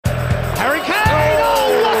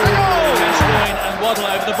Waddle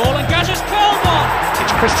over the ball and Gazza's curled one.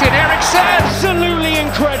 It's Christian Eriksen. Absolutely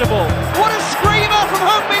incredible. What a screamer from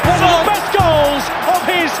Heung-min One of the best goals of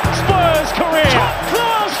his Spurs career. Top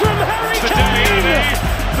class from Harry Kane.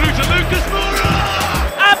 Through to Lucas Moura.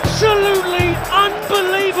 Absolutely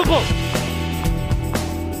unbelievable.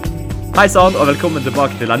 Hei sann, og velkommen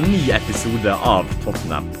tilbake til en ny episode av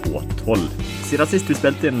Tottenham på 12. Siden sist vi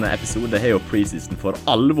spilte inn en episode har jo preseason for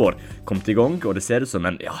alvor kommet i gang, og det ser ut som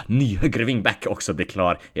en ny høyre wingback også blir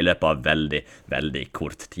klar i løpet av veldig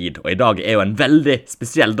kort tid. Og i dag er jo en veldig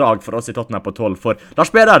spesiell dag for oss i Tottenham på 12, for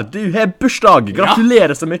Lars Peder, du har bursdag!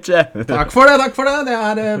 Gratulerer så mye! Takk for det. Det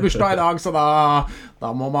er bursdag i dag, så da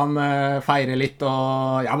må man feire litt,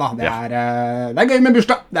 og ja da, det er gøy med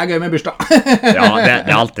bursdag. Ja, det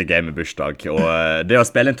er alltid gøy med bursdag, og det å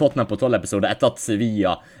spille en Tottenham på 12-episode etter at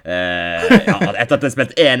Sevilla, etter at det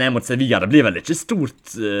spilt 1-1 mot Sevilla, det blir vel ikke stort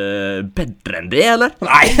bedre enn det, eller?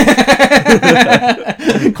 Nei!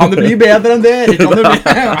 Kan det bli bedre enn det?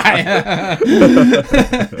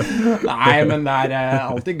 Nei, men det er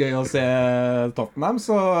alltid gøy å se Tottenham,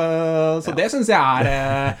 så det synes jeg er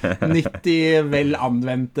 90 vel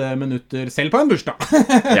anvendte minutter selv på en bursdag.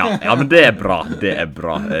 ja, men det er bra.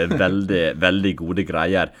 Veldig gode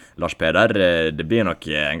greier, Lars Peder. Det blir nok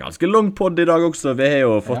en ganske lang podd i dag også. Vi har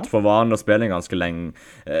jo fått for vane å spille en ganske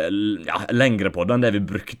lengre podd enn det vi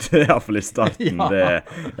brukte i hvert fall i starten. Det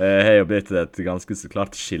har jo blitt et ganske så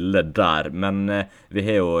klart skille der, men vi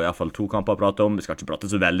har jo i hvert fall 2 kamper å prate om. Vi skal ikke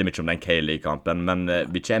prate så veldig mye om den K-League-kampen, men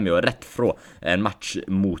vi kommer jo rett fra en match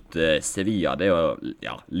mot Sevilla. Det er jo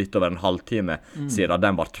litt over en halvtime siden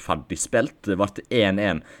den ble ferdig spilt. Det ble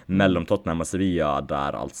 1-1 mellom Tottenham og Sevilla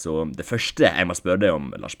der, altså. Det første jeg må spørre deg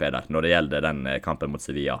om, Lars Peder, når det gjelder den kampen mot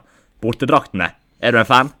Sevilla. Bortedraktene, er du en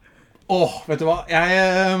fan? Vet du hva? Jeg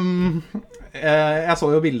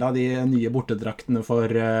så jo bildet av de nye bortedraktene for,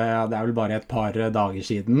 det er vel bare et par dager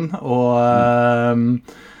siden, og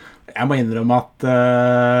jeg må innrømme at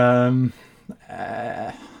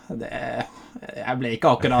jeg ble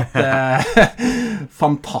ikke akkurat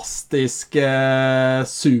fantastisk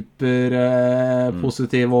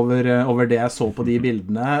superpositiv over det jeg så på de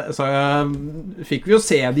bildene. Så fikk vi jo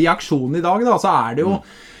se det i aksjon i dag da, så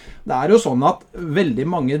det er jo sånn at veldig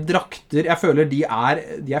mange drakter, jeg føler de er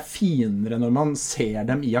finere når man ser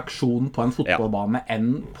dem i aksjon på en fotballbane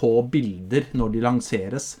enn på bilder når de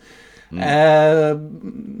lanseres.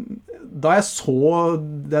 Da jeg så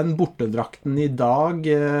den bortedrakten i dag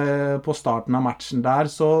på starten av matchen der,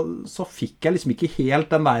 så fikk jeg liksom ikke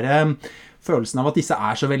helt den der følelsen av at disse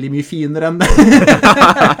er så veldig mye finere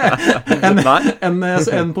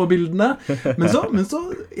enn på bildene. Men så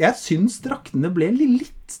jeg synes draktene ble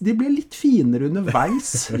litt finere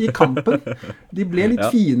underveis i kampen. De ble litt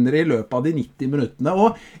finere i løpet av de 90 minuttene,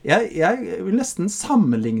 og jeg vil nesten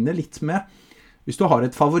sammenligne litt med hvis du har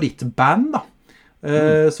et favorittband da,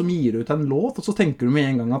 som gir ut en låt, og så tenker du med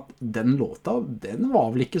en gang at den låta, den var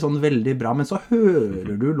vel ikke sånn veldig bra, men så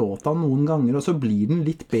hører du låta noen ganger, og så blir den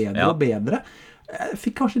litt bedre og bedre. Jeg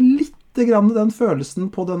fikk kanskje litt grann den følelsen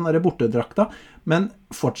på den der bortedrakta, men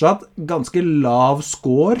fortsatt ganske lav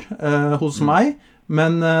score hos meg,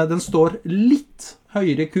 men den står litt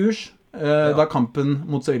høyere kurs da kampen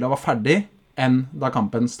mot Sevilla var ferdig, enn da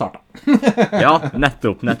kampen startet. Ja,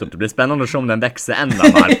 nettopp. Det blir spennende å se om den vekser enda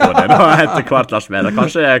mer på det da, etter hvert, Lars Peder.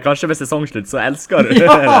 Kanskje ved sesongslutt så elsker du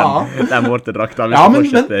den bortedrakta. Ja, men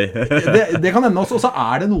det kan ende også, og så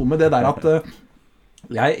er det noe med det der at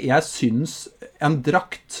jeg synes en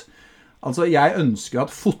drakt, altså jeg ønsker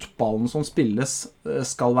at fotballen som spilles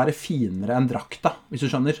skal være finere enn drakta, hvis du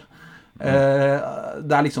skjønner.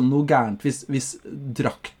 Det er liksom noe gærent hvis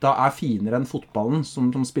drakta er finere enn fotballen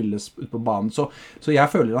som spilles ut på banen, så jeg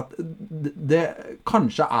føler at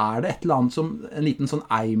kanskje er det et eller annet som en liten sånn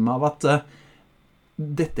eim av at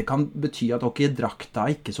dette kan bety at drakta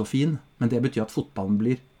er ikke så fin, men det betyr at fotballen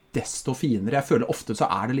blir desto finere. Jeg føler ofte så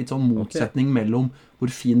er det litt sånn motsetning mellom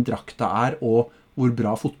hvor fin drakta er og hvor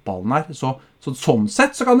bra fotballen er, så sånn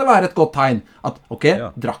sett så kan det være et godt tegn at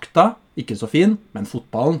drakta ikke så fin, men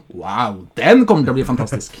fotballen, wow, den kommer til å bli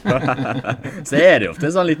fantastisk. Så er det jo ofte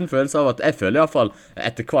en sånn liten følelse av at jeg føler i hvert fall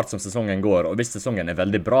etter hvert som sesongen går, og hvis sesongen er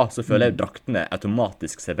veldig bra, så føler jeg draktene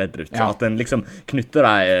automatisk ser bedre ut. At den liksom knytter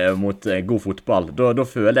deg mot god fotball. Da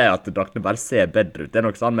føler jeg at draktene bare ser bedre ut. Det er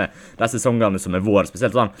nok sånn med de sesongene som er vår,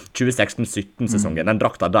 spesielt sånn 2016-17-sesongen. Den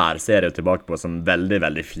drakta der ser jeg jo tilbake på som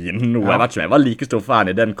veldig fin nå. Jeg vet ikke om jeg var like stor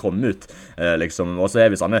fan i den kom ut, liksom. Og så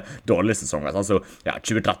er vi sånne dårlige sesonger, altså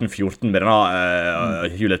 2013-14 drakten med denne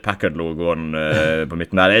Hewlett Packard-logoen på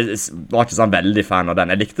midten der. Jeg var ikke sånn veldig fan av den.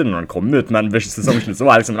 Jeg likte den når den kom ut, men ved sesongslutt så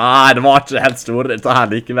var jeg liksom, nei, det var ikke helt stor dette her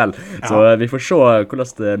likevel. Så vi får se hvordan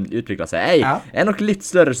det utvikler seg. Jeg er nok litt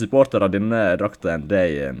større supporter av denne drakta enn deg,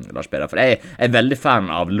 Lars Peder, for jeg er veldig fan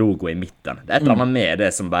av logoet i midten. Det er et eller annet med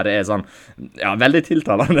det som bare er sånn, ja, veldig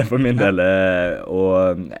tiltalende for min del, og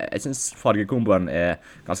jeg synes fargekomboen er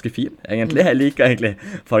ganske fin, egentlig. Jeg liker egentlig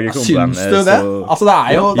fargekomboen. Syns du det? Altså, det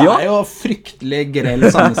er jo fryktelig grell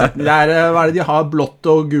sammensetning. Hva er det de har? Blått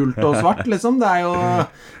og gult og svart, liksom? Det er jo...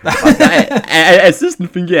 jeg synes den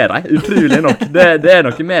fungerer, utrolig nok. Det er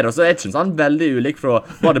noe mer, og så er det ikke sånn veldig ulik fra,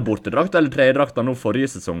 var det bortedrakt eller tredjedrakta nå forrige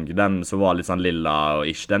sesong, den som var litt sånn lilla og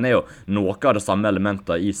ish. Den er jo noe av det samme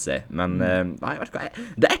elementet i seg, men nei, vet du hva,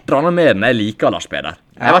 det er et eller annet med den jeg liker, Lars Peder.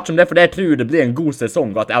 Jeg vet ikke om det er fordi jeg tror det blir en god sesong,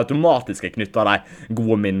 at jeg automatisk knytter de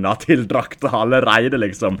gode minner til drakta allerede,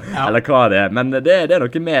 liksom, eller hva det er. Men det er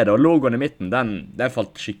noe med det, og logoen i midten, den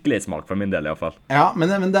falt skikkelig i smak for min del i hvert fall. Ja,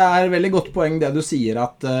 men det er veldig godt poeng det du sier,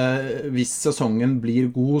 at hvis sesongen blir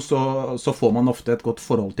god, så får man ofte et godt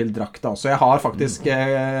forhold til drakta. Så jeg har faktisk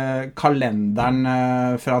kalenderen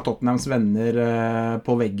fra Tottenhams venner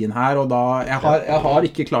på veggen her, og da, jeg har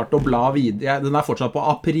ikke klart å bla videre. Den er fortsatt på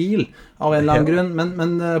april, av en eller annen grunn, men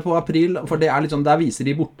på april, for det er litt sånn, der viser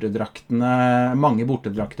de bortedraktene, mange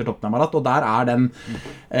bortedrakter Tottenham har hatt, og der er den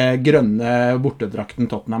grønne bortedrakten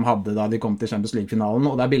Tottenham hadde da de kom til Champions League-finalen,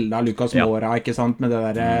 og det er bildet av Lucas Moura, ikke sant, med det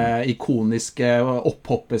der ikoniske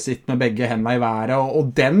opphoppet sitt med begge hendene i været, og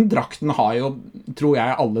den drakten har jo, tror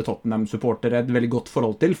jeg, alle Tottenham-supportere et veldig godt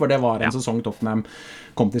forhold til, for det var en sesong Tottenham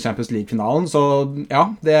kom til Champions League-finalen, så ja,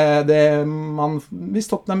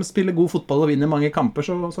 hvis Tottenham spiller god fotball og vinner mange kamper,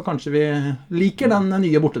 så kanskje vi liker den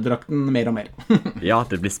nye bortedrakten mer og mer. Ja,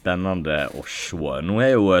 det blir spennende å se. Nå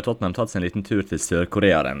er jo Tottenham tatt seg en liten tur til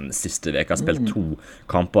Sør-Korea den siste veka, spilt 2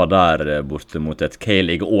 kamper der borte mot et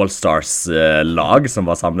K-League All-Stars-lag, som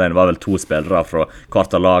var samlet inn, var vel 2 spillere fra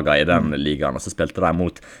hvert av lagene i den ligaen, og så spilte de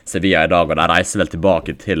mot Sevilla i dag, og de reiser vel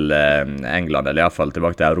tilbake til England, eller i hvert fall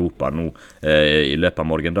tilbake til Europa nå i løpet av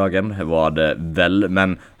morgendagen, var det vel,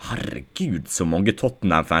 men herregud, så mange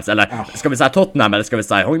Tottenham-fans, eller skal vi si Tottenham, eller skal vi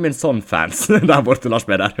si Heung-min Son-fans der borte, Lars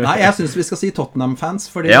Peder? Nei, jeg synes vi skal si Tottenham-fans,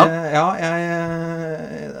 fordi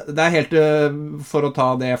det er helt, for å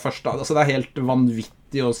ta det først, altså det er helt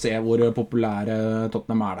vanvittig å se hvor populære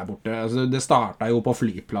Tottenham er der borte. Altså, det startet jo på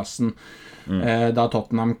flyplassen da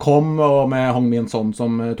Tottenham kom, og med Heung-min Son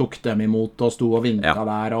som tok dem imot og sto og vinket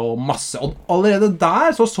der, og masse, og allerede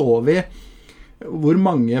der så vi hvor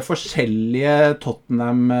mange forskjellige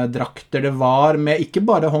Tottenham-drakter det var, med ikke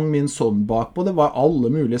bare Heung-min Son bakpå, det var alle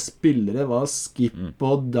mulige spillere, det var Skip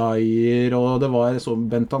og Dyer, og det var sånn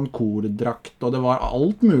Bentancourt-drakt, og det var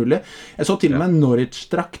alt mulig. Jeg så til og med en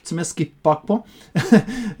Norwich-drakt med Skip bakpå.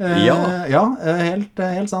 Ja, helt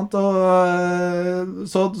sant. Og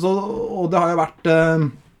det har jo vært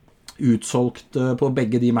utsolgt på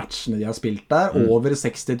begge de matchene de har spilt der, over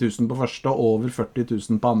 60 000 på første og over 40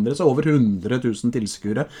 000 på andre, så over 100 000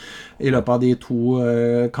 tilskuere i løpet av de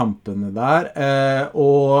 2 kampene der,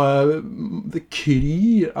 og det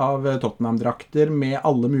kryr av Tottenham-drakter med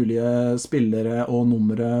alle mulige spillere og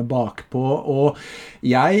numre bakpå, og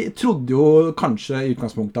jeg trodde jo kanskje i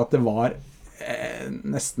utgangspunktet at det var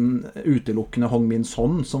nesten utelukkende Heung-min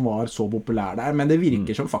Son som var så populær der, men det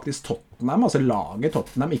virker som faktisk Tottenham, altså laget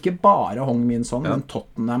Tottenham, ikke bare Heung-min Son, men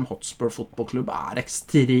Tottenham Hotspur fotballklubb er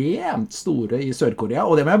ekstremt store i Sør-Korea,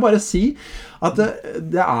 og det må jeg bare si, at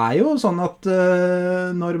det er jo sånn at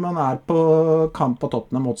når man er på kamp på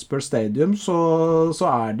Tottenham Hotspur Stadium, så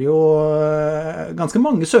er det jo ganske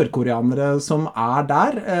mange sørkoreanere som er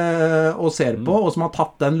der og ser på, og som har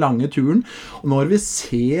tatt den lange turen, og når vi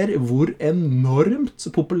ser hvor enormt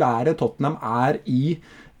populære Tottenham er i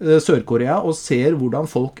Sør-Korea, og ser hvordan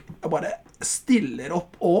folk bare stiller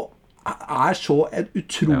opp og er så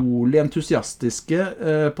utrolig entusiastiske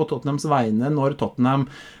på Tottenhams vegne når Tottenham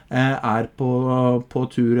er på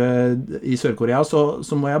tur i Sør-Korea, så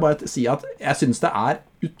må jeg bare si at jeg synes det er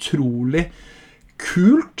utrolig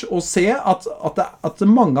kult å se at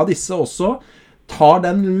mange av disse også tar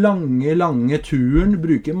den lange turen,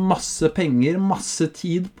 bruker masse penger, masse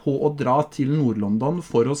tid på å dra til Nord-London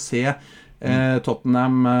for å se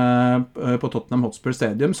Tottenham på Tottenham Hotspur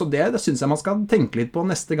Stadium, så det synes jeg man skal tenke litt på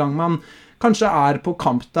neste gang man kanskje er på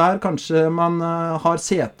kamp der, kanskje man har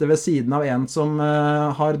sete ved siden av en som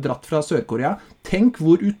har dratt fra Sør-Korea. Tenk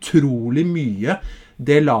hvor utrolig mye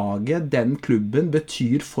det laget, den klubben,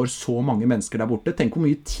 betyr for så mange mennesker der borte. Tenk hvor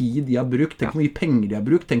mye tid de har brukt, tenk hvor mye penger de har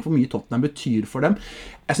brukt, tenk hvor mye Tottenham betyr for dem.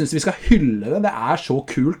 Jeg synes vi skal hylle det. Det så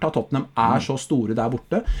kult at Tottenham så store der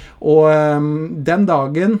borte. Og den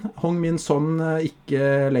dagen Heung-min Son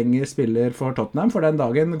ikke lenger spiller for Tottenham, for den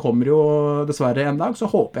dagen kommer jo dessverre en dag, så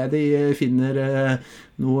håper jeg de finner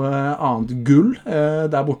noe annet gull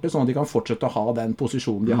der borte, sånn at de kan fortsette å ha den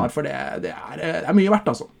posisjonen de har, for det er mye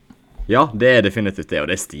verdt, altså. Ja, det definitivt det, og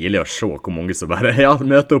det stilig å se hvor mange som bare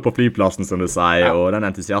møter opp på flyplassen, som du sier, og den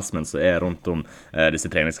entusiasmen som rundt om disse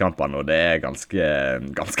treningskampene, og det ganske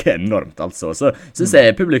enormt, altså. Så synes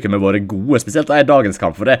jeg publikum har vært gode, spesielt i dagens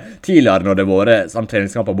kamp, for det tidligere når det har vært sånn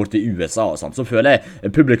treningskamper borte i USA og sånt, så føler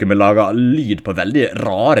jeg publikum har laget lyd på veldig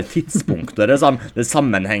rare tidspunkter. Det det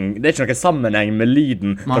er ikke noen sammenheng med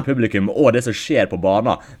lyden fra publikum og det som skjer på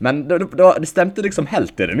banen, men det stemte liksom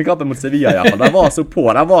helt i denne kampen mot Sevilla i hvert fall. De var så på,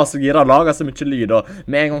 de var så gira, laget så mye lyd, og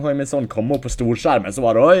med en gang Heung-min Son kom opp på storskjermen, så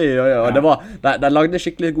var det oi, de lagde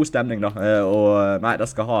skikkelig god stemning da, og nei, de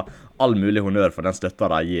skal ha all mulig honnør for den støtta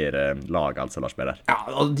de gir lag, altså Lars Peder. Ja,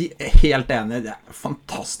 og de helt enige, det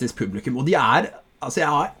fantastisk publikum, og de altså jeg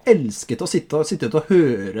har elsket å sitte og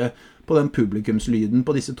høre på den publikumslyden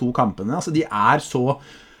på disse to kampene, altså de så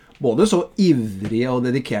både så ivrige og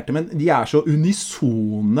dedikerte, men de så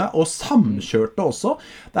unisone og samkjørte også.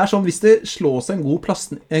 Det sånn, hvis det slås en god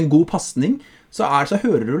passning, så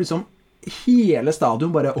hører du liksom hele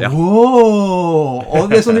stadion bare ååå,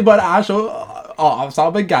 og det som de bare så av seg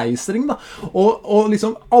av begeistring da, og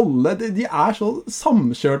liksom alle, de så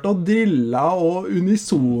samkjørte og drilla og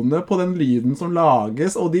unisone på den lyden som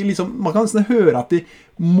lages, og de liksom, man kan nesten høre at de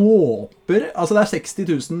måper, altså det 60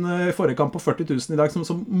 000 i forrige kamp og 40 000 i dag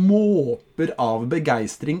som måper av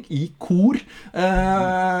begeistring i kor.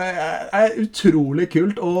 Utrolig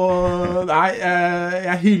kult, og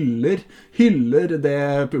jeg hyller det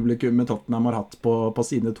publikummet Tottenham har hatt på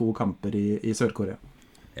sine to kamper i Sør-Korea.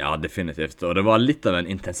 Ja, definitivt, og det var litt av en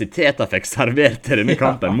intensitet jeg fikk servert til denne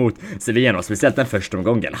kampen mot Sevilla, og spesielt den første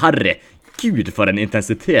omgangen. Herregud, for en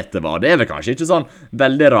intensitet det var. Det vel kanskje ikke sånn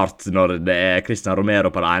veldig rart når det Christian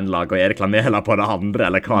Romero på det ene laget og Erik Lamela på det andre,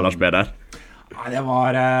 eller hva, Lars Peder? Nei,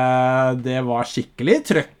 det var skikkelig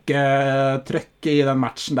trøkk i den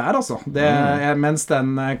matchen der, altså. Mens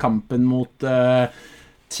den kampen mot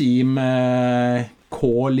team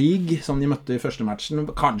K-League, som de møtte i første matchen,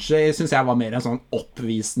 kanskje synes jeg var mer en sånn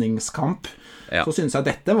oppvisningskamp. Ja. Så synes jeg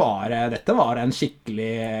dette var en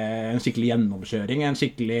skikkelig gjennomkjøring, en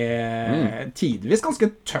skikkelig tidvis ganske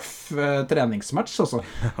tøff treningsmatch, altså.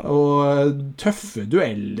 Og tøffe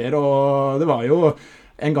dueller, og det var jo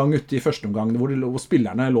en gang ute i første omgang hvor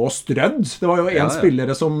spillerne lå strødd. Det var jo en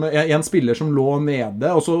spiller som lå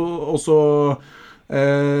nede, og så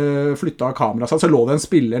flyttet kamera så lå det en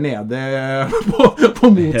spiller nede på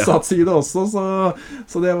motsatt side også,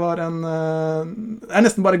 så det var jeg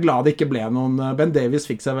nesten bare glad det ikke ble noen. Ben Davies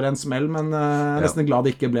fikk seg vel en smell, men nesten glad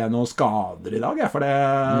det ikke ble noen skader i dag, for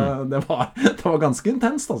det var ganske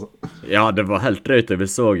intenst, altså. Ja, det var helt drøyt. Vi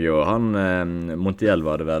så jo han Montiel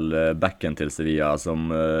var det vel, backen til Sevilla, som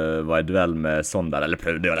var i duell med Son der, eller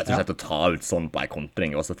prøvde jo rett og slett å ta ut Son på en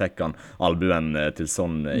kontring, og så fikk han albuen til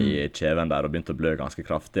Son i kjeven der og begynte å blø ganske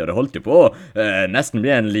kraftig, og det holdt jo på nesten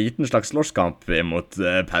bli en liten slags slåsskamp mot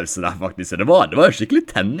pause der faktisk, det var jo skikkelig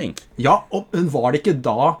tenning. Ja, og var det ikke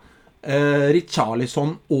da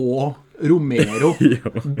Richarlison og Romero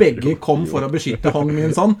begge kom for å beskytte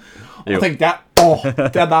Heung-min Son? Og da tenkte jeg,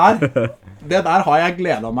 det der har jeg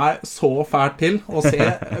gledet meg så fælt til, å se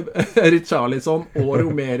Richarlison og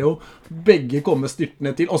Romero begge komme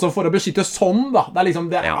styrtende til, også for å beskytte Son da, det liksom,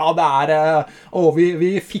 vi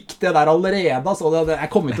fikk det der allerede, så jeg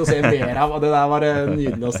kommer til å se mer av, og det der var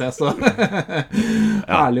nydelig å se, så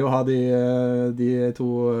ærlig å ha de to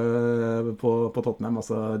på Tottenham,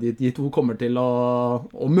 altså, de to kommer til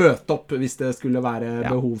å møte opp hvis det skulle være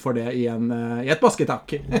behov for det i et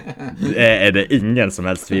basketak. Det ingen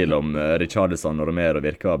som helst tvil om Richarlison og Romero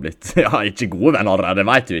virker å ha blitt, ikke gode venner, det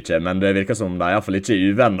vet du ikke, men det virker som de I hvert fall ikke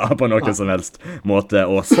uvenner på noen som helst måte,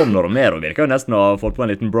 og Son og Romero virker jo nesten å ha fått på en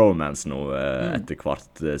liten bromance nå etter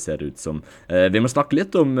hvert, ser det ut som. Vi må snakke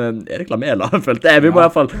litt om Erik Lamela, følte jeg. Vi må I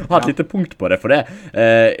hvert fall ha et lite punkt på det, for det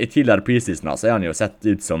i tidligere preseason så han jo sett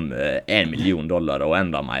ut som $1 million og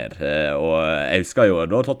enda mer, og jeg husker jo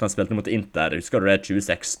da Tottenham spilte mot Inter, husker du det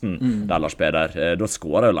 2016 der, Lars Peder, da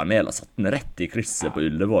skåret jo Lamela, satt den rett i krysset på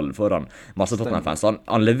Ullevål foran masse Tottenham-fans,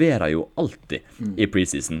 han leverer jo alltid i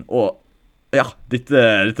preseason, og Ja,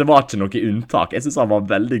 dette var ikke noe unntak. Jeg synes han var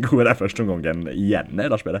veldig god I den første omgangen igjen I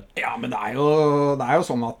det spillet. Ja, men det er jo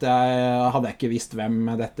sånn at hadde jeg ikke visst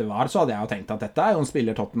hvem dette var, så hadde jeg jo tenkt at dette jo en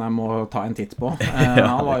spiller Tottenham må ta en titt på.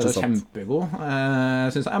 Han var jo kjempegod.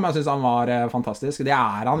 Men jeg synes han var fantastisk. Det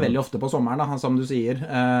han veldig ofte på sommeren, da, som du sier.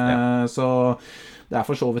 Så det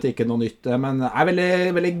for så vidt ikke noe nytt, men det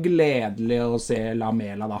veldig, veldig gledelig å se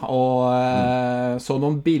Lamela da, og så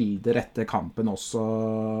noen bilder etter kampen også,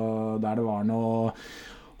 der det var noe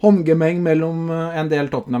håndgemeng mellom en del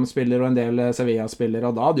Tottenham-spillere og en del Sevilla-spillere,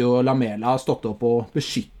 og da hadde jo Lamela stått opp og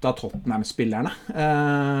beskyttet Tottenham-spillerne.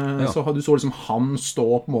 Så du så liksom han stå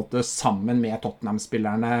på en måte sammen med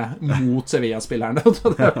Tottenham-spillerne mot Sevilla-spillerne.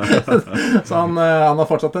 Så han har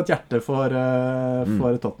fortsatt et hjerte for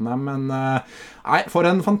Tottenham, men nei, for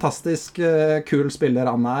en fantastisk kul spiller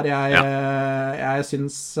han Jeg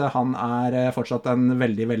synes han fortsatt en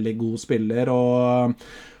veldig, veldig god spiller, og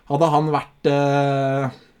hadde han vært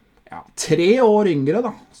 3 år yngre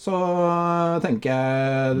da, så tenker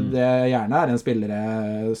jeg det gjerne en spiller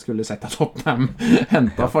jeg skulle sett at Tottenham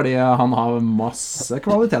hentet, fordi han har masse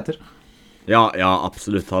kvaliteter. Ja,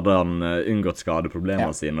 absolutt. Hadde han unngått skadeproblemer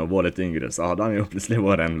sine og var litt yngre, så hadde han jo plutselig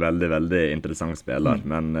vært en veldig, veldig interessant spiller.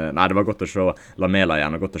 Men nei, det var godt å se Lamela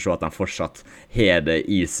igjen, og godt å se at han fortsatt har det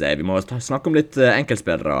I seg. Vi må snakke om litt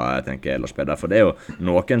enkeltspillere, tenker jeg, Lars Peder, for det jo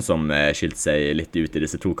noen som skilt seg litt ut I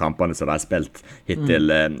disse 2 kampene som de har spilt hittil.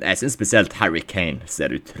 Jeg synes spesielt Harry Kane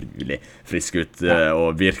ser utrolig frisk ut,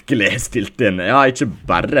 og virkelig stilt inn. Ja, ikke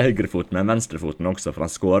bare høyrefoten, men venstrefoten også, for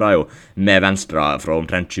han skåret jo med venstre fra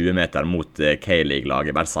omtrent 20 meter mot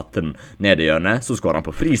K-League-laget, bare satte den ned I hjørnet, så skårer han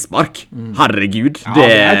på frispark. Herregud, det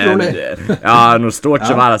utrolig. Ja, nå står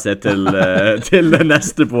ikke verden seg til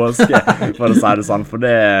neste påske, for å si det sånn, for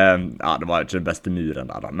det var ikke den beste muren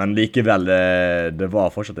der da, men likevel, det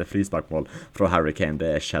var fortsatt et frisparkmål fra Harry Kane,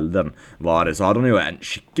 det sjelden var det. Så hadde han jo en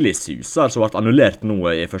skikkelig suser, som ble annullert nå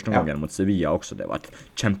I første omgangen mot Sevilla også. Det var et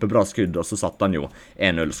kjempebra skudd, og så satte han jo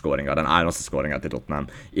 1-0-skåringen, den eneste skåringen til Tottenham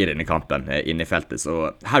I denne kampen inne I feltet.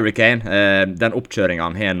 Så Harry Kane, den oppkjøringen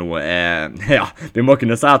han har nå ja, vi må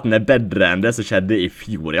kunne si at den bedre enn det som skjedde I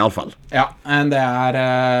fjor I alle fall. Ja, det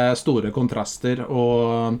store kontraster,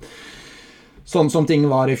 og sånn som ting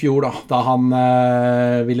var I fjor da han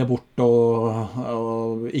ville bort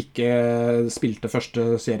og ikke spilte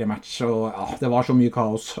første seriematch, og ja, det var så mye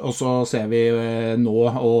kaos, og så ser vi nå,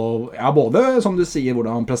 og ja, både som du sier,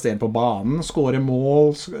 hvordan han presterer på banen, skårer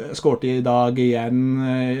mål, skårte I dag igjen,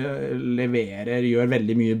 leverer, gjør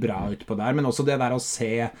veldig mye bra ut på der, men også det der å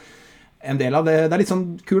se en del av det, det litt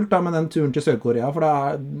sånn kult da med den turen til Sør-Korea, for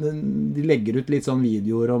de legger ut litt sånn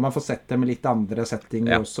videoer, og man får sett det med litt andre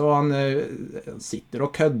settinger også. Han sitter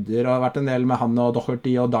og kødder, og har vært en del med han og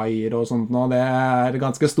Doherty og Dyer og sånt nå. Det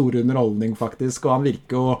ganske stor underholdning faktisk, og han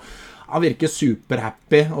virker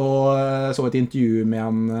superhappy, og så et intervju med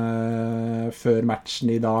han før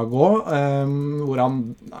matchen I dag også, hvor han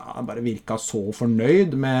bare virket så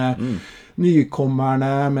fornøyd med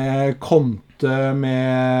nykommerne, med konto,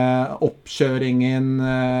 med oppkjøringen,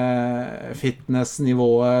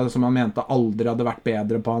 fitnessnivået som han mente aldri hadde vært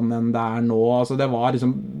bedre på han enn det nå. Altså det var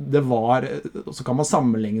liksom, så kan man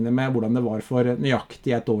sammenligne med hvordan det var for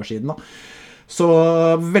nøyaktig et år siden da. Så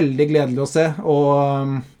veldig gledelig å se, og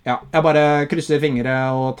ja, jeg bare krysser fingre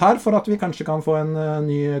og tar for at vi kanskje kan få en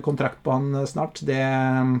ny kontrakt på han snart. Det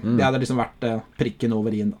hadde liksom vært prikken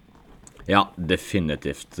over I-en da. Ja,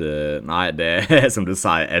 definitivt. Nei, det som du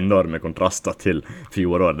sier, enorme kontraster til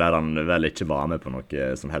fjoråret, der han vel ikke var med på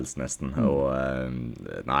noe som helst nesten. Og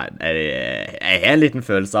nei, jeg har en liten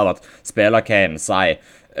følelse av at spiller Kane sier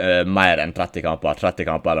mer enn 30 kamper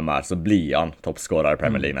eller mer, så blir han toppskårer I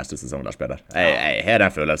Premier League neste sesong der spiller. Jeg har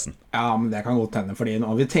den følelsen. Ja, men det kan godt hende, fordi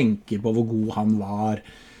når vi tenker på hvor god han var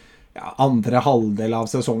andre halvdel av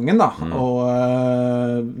sesongen da, og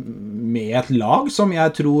med et lag som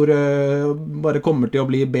jeg tror bare kommer til å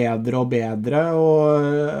bli bedre og bedre,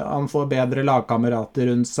 og han får bedre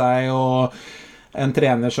lagkamerater rundt seg, og en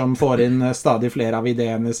trener som får inn stadig flere av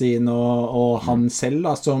ideene sine, og han selv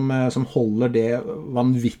da, som holder det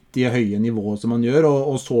vanvittige høye nivået som han gjør,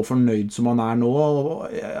 og så fornøyd som han nå,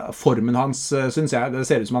 og formen hans, synes jeg, det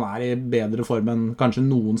ser ut som han I bedre form enn kanskje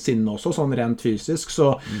noensinne også, sånn rent fysisk,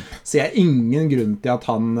 så ser jeg ingen grunn til at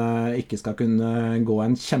han ikke skal kunne gå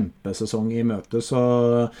en kjempesesong I møte, så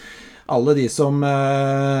alle de som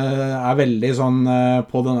veldig sånn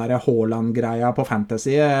på den der Haaland-greia på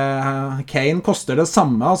Fantasy, Kane koster det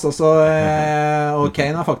samme, altså, og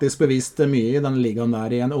Kane har faktisk bevist mye i den ligaen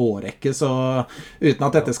der i en årrekke, så uten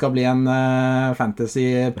at dette skal bli en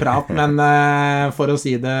fantasy-prat, men for å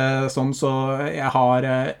si det sånn, så jeg har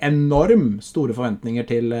enormt store forventninger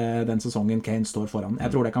til den sesongen Kane står foran.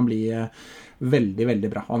 Jeg tror det kan bli veldig, veldig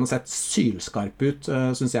bra. Han har sett sylskarp ut,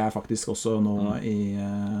 synes jeg faktisk også nå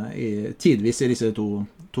tidvis i disse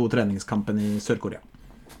to treningskampene i Sør-Korea.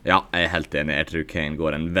 Ja, jeg helt enig. Jeg tror Kane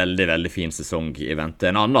går en veldig, veldig fin sesong i vente.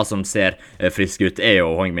 En annen som ser frisk ut jo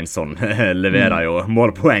Heung-min Son. Leverer jo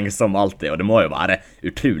målpoeng som alltid, og det må jo være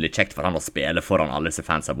utrolig kjekt for han å spille foran alle disse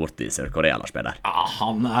fansa bort i Sør-Korea, Lars Peder.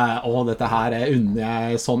 Ja, dette her unner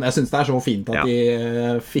jeg sånn. Jeg synes det så fint at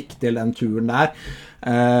de fikk til den turen der.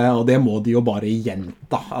 Og det må de jo bare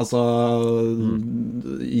gjenta, altså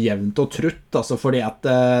jevnt og trutt, altså fordi at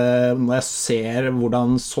når jeg ser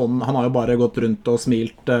hvordan sånn, han har jo bare gått rundt og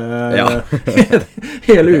smilt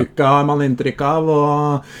hele uka har man inntrykk av,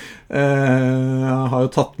 og har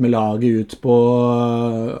jo tatt med laget ut på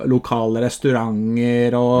lokale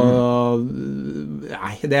restauranter og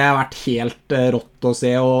nei, det har vært helt rått å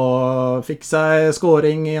se, og fikk seg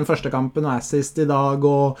scoring i den første kampen og assist i dag,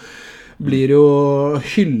 og blir jo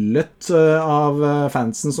hyllet av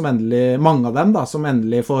fansen som endelig, mange av dem da, som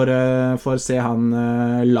endelig får se han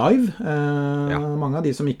live. Mange av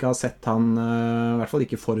de som ikke har sett han, i hvert fall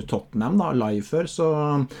ikke for Tottenham da, live før,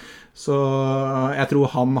 så jeg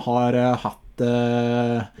tror han har hatt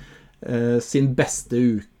sin beste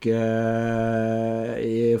uke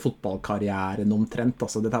i fotballkarrieren omtrent,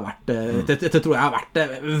 altså dette tror jeg har vært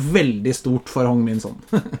veldig stort for Heung-min Son.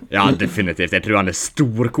 Ja, definitivt. Jeg tror han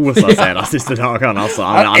storkoset seg de siste dagene, altså.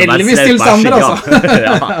 Elvis tilstander, altså.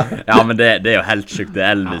 Ja, men det jo helt sykt. Det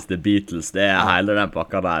Elvis, det Beatles, det hele den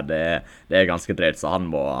pakka der, det ganske drøyt, så han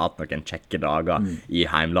må ha hatt noen kjekke dager i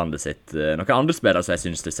heimlandet sitt. Noen andre spillere som jeg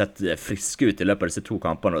synes det sett friske ut i løpet av disse to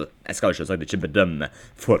kampene, og jeg skal jo selvsagt ikke bedømme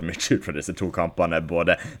for mye ut fra disse to kampene,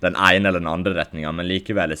 både den ene eller den andre retningen, men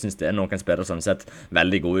likevel, jeg synes det noen spillere som har sett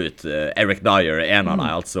veldig gode ut. Eric Dyer en av dem,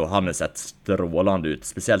 altså, han har sett strålende ut,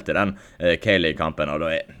 spesielt i den Cayley-kampen, og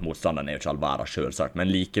da motstanderen jo ikke all verden selvsagt, men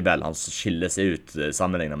likevel, han skiller seg ut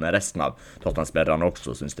sammenlignet med resten av Tottenham-spillerne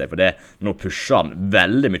også, synes jeg, for det, nå pusher han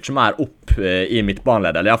veldig mye mer opp i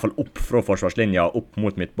midtbaneleddet, eller i hvert fall opp fra forsvarslinja og opp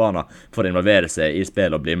mot midtbanen, for å involvere seg i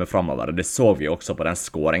spill og bli med fremover, og det så vi også på den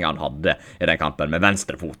scoringen han hadde i den kampen med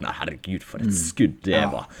venstrefoten. Herregud, for et skudd det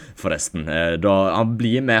var, forresten. Da han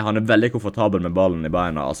blir med, han veldig komfortabel med ballen i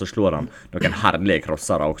beina, og så slår han noen herlige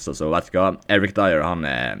krossere også, så vet du hva, Eric Dyer,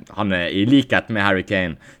 han i likhet med Harry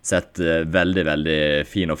Kane sett veldig, veldig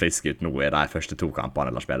fin og frisk ut nå i de første to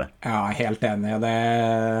kampene eller spillet. Ja, helt enig.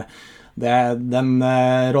 Den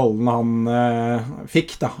rollen han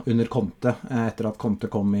fikk da, under Conte, etter at Conte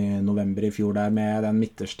kom i november i fjor der, med den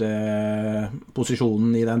midterste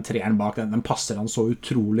posisjonen i den treeren bak, den passer han så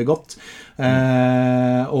utrolig godt.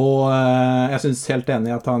 Og jeg synes helt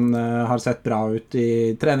enig at han har sett bra ut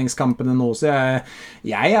i treningskampene nå, så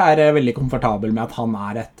jeg veldig komfortabel med at han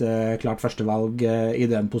et klart førstevalg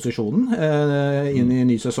i den posisjonen inn i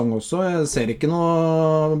ny sesong også. Jeg ser ikke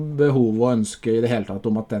noe behov og ønske i det hele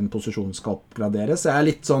tatt om at den posisjonen skal oppgraderes. Jeg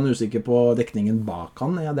litt sånn usikker på dekningen bak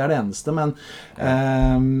han, det det eneste, men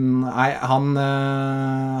han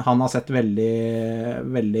har sett veldig,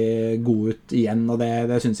 veldig god ut igjen, og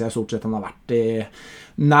det synes jeg stort sett han har vært i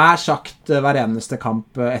nær sagt hver eneste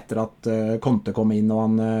kamp etter at Conte kom inn, og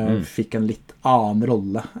han fikk en litt annen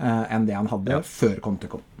rolle enn det han hadde før Conte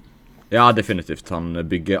kom. Ja, definitivt. Han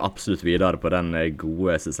bygger absolutt videre på den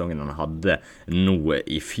gode sesongen han hadde nå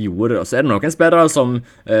i fjor. Og så det noen spillere som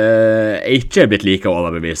ikke blitt like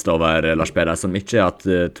overbevist over Lars Peder, som ikke har hatt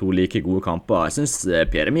to like gode kamper. Jeg synes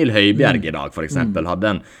Pierre-Emil Højbjerg i dag, for eksempel,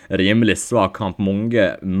 hadde en rimelig svak kamp.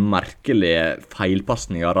 Mange merkelige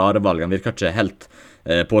feilpassninger, rare valg. Han virker ikke helt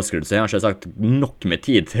påskrudd, så jeg har ikke sagt nok med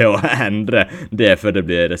tid til å endre det før det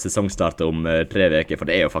blir sesongstart om 3 veker, for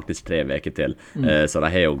det jo faktisk 3 veker til, så de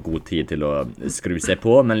har jo god tid til å skru seg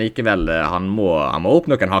på, men likevel, han må opp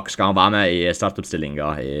noen hakk. Skal han være med i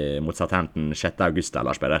startoppstillingen mot Southampton 6. august,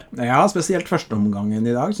 Lars Peder? Ja, spesielt første omgangen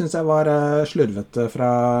i dag synes jeg var slurvete fra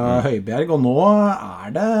Højbjerg, og nå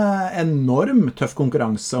det enormt tøff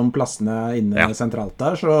konkurranse om plassene inne sentralt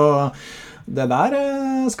der, så det der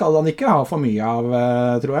skal han ikke ha for mye av,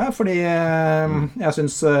 tror jeg, fordi jeg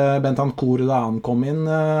synes Bentancur da han kom inn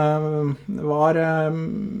var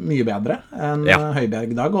mye bedre enn Højbjerg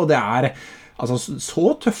i dag, og det Altså,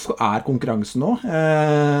 så tøff konkurransen nå.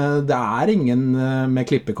 Det ingen med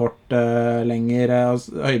klippekort lenger.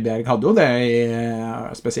 Høibjerg hadde jo det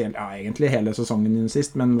spesielt, egentlig hele sesongen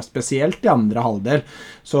sist, men spesielt i andre halvdel,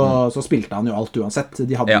 så spilte han jo alt uansett.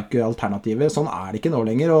 De hadde jo ikke alternativer. Sånn det ikke nå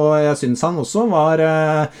lenger, og jeg synes han også var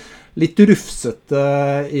litt rufsete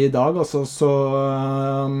I dag, altså,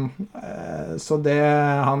 så det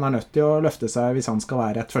han nødt til å løfte seg hvis han skal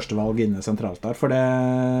være et førstevalg inne sentralt der, for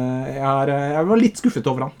jeg var litt skuffet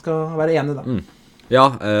over han, skal være enig da. Ja,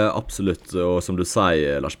 absolutt, og som du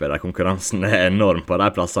sier, Lars Peder, konkurransen enorm på de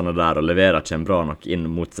plassene der, og leverer ikke bra nok inn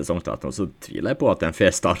mot sesongstarten, og så tviler jeg på at en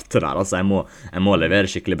får starte der, altså jeg må levere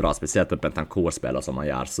skikkelig bra, spesielt på en Tankor-spiller som han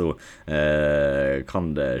gjør, så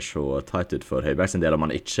kan det se tight ut for Høibjerg sin del om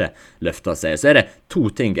han ikke løfter seg. Så det 2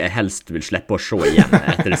 ting jeg helst vil slippe å se igjen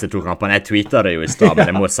etter disse 2 kampene. Jeg tweetet det jo I stad,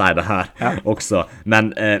 men jeg må si det her også.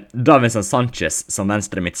 Men Davinson Sanchez som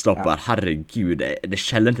venstre midtstopper, herregud, det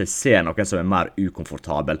sjelden jeg ser noen som mer ukomfortabel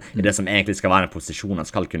I det som egentlig skal være en posisjon han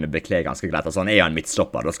skal kunne bekle ganske greit. Altså han jo en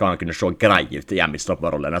midtstopper, da skal han kunne se grei ut I en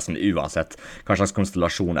midtstopperrolle, nesten uansett hva slags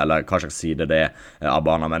konstellasjon eller hva slags side det av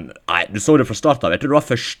banen. Men nei, du så det fra start av, vet du, det var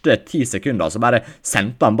første 10 sekunder, så bare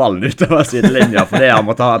sendte han ballen utover sidelinja, fordi han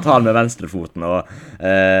må ta den med venstrefoten, og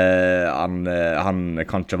han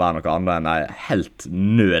kan ikke være noe annet enn en helt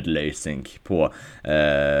nødløsning på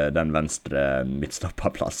den venstre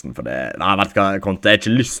midtstopperplassen, for det, nei, vet du hva, Conte, jeg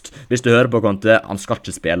ikke lyst, hvis du hører på Conte, han skal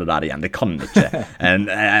ikke spille der igjen, det kan ikke,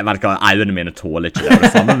 jeg vet hva, øynene mine tåler ikke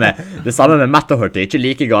det samme med Matt Doherty, ikke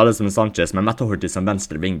like gale som Sanchez, men Matt Doherty som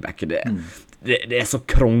venstre wingback, det så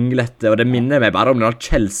kronglete, og det minner meg bare om den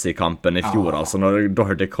Chelsea-kampen I fjor, altså når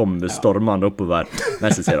Doherty kom stormende oppover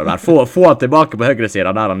venstre siden der, få han tilbake på høyre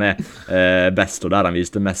siden der han best, og der han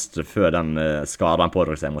viste mest før den skaden han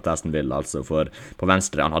pådrog seg mot Aston Villa, altså for på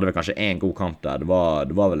venstre, han hadde vel kanskje en god kamp der, det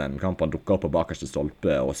var vel en kamp han dukket opp på bakerste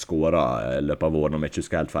stolpe og skåret løpet av våren, om jeg ikke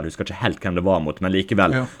husker helt feil, husker ikke helt hvem det var mot, men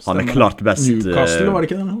likevel, han klart best. Newcastle, var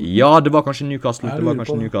det ikke det? Ja, det var kanskje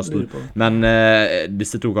Newcastle, men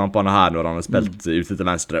disse 2 kampene her, når han har spilt ute til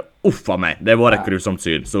venstre, uffa meg, det var et grusomt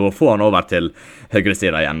syn, så få han over til høyre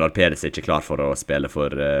siden igjen, når Perez ikke klar for å spille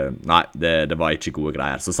for, nei, det var ikke gode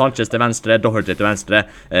greier. Så Sanchez til venstre, Doherty til venstre,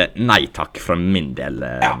 nei takk fra min del,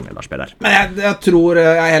 Lars Peder. Men jeg tror,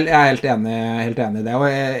 jeg helt enig I det, og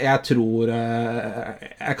jeg tror,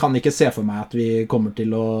 jeg kan ikke se for meg at vi kommer til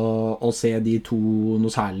å se de 2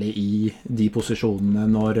 noe særlig I de posisjonene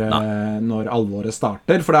når alvoret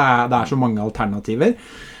starter, for det så mange alternativer.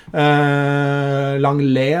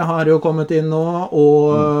 Langley har jo kommet inn nå,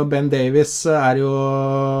 og Ben Davies jo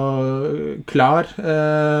klar.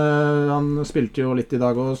 Han spilte jo litt I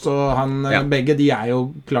dag også, så begge de jo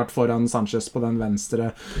klart foran Sanchez på den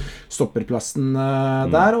venstre stopperplassen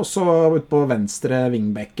der, og så ut på venstre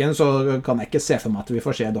wingbacken så kan jeg ikke se for meg at vi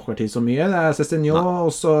får se Doherty så mye. Det Sessignon,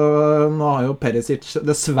 og så nå har jo Perisic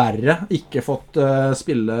dessverre ikke fått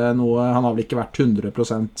spille noe, han har vel ikke vært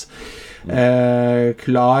 100%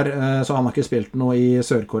 klar, så han har ikke spilt noe I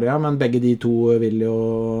Sør-Korea, men begge de 2 vil jo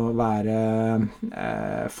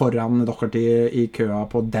være foran Doherty I køa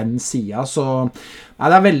på den siden, så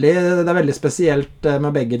nei, det veldig spesielt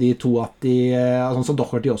med begge de 2 at de, sånn som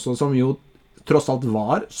Doherty også, som jo tross alt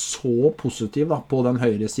var så positiv da, på den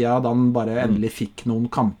høyre siden, da han bare endelig fikk noen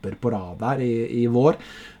kamper på rad der I vår,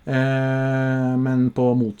 men på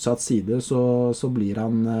motsatt side så blir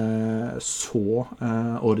han så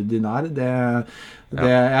ordinær.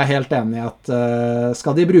 Jeg helt enig I at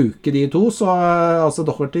skal de bruke de 2, så altså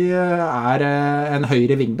Doherty en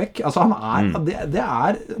høyre wingback. Altså han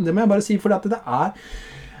det må jeg bare si, for det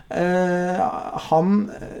han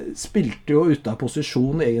spilte jo ute av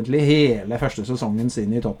posisjon egentlig hele første sesongen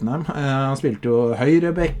sin I Tottenham. Han spilte jo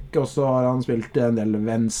høyreback, og så har han spilt en del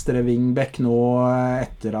venstre wingback nå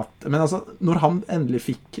etter at, men altså når han endelig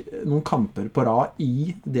fikk noen kamper på rad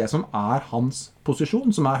I det som hans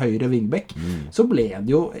posisjon, som høyre wingback, så ble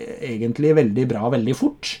det jo egentlig veldig bra, veldig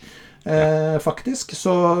fort. Faktisk, så,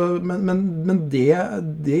 men det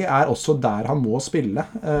også der han må spille,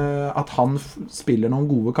 at han spiller noen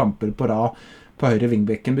gode kamper på rad på høyre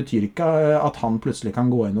wingbacken betyr ikke at han plutselig kan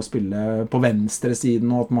gå inn og spille på venstre siden,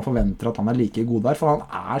 og at man forventer at han like god der, for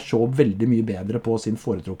han så veldig mye bedre på sin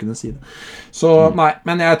foretrukne side. Så nei,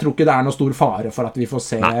 men jeg tror ikke det noe stor fare for at vi får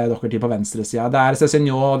se Doherty på venstre siden. Det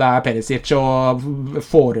Sessignon, det Perisic, og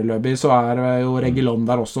foreløpig så jo Reguilón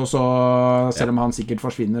der også, så selv om han sikkert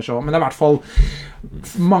forsvinner så, men det I hvert fall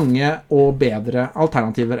mange og bedre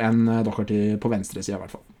alternativer enn Doherty på venstre siden I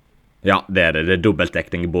hvert fall. Ja, det er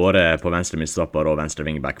dobbeltdekning både på venstre midtstopper og venstre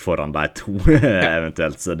wingback foran de to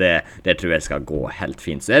eventuelt, så det tror jeg skal gå helt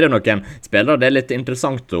fint. Så er det noen spillere det er litt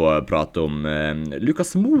interessant å prate om.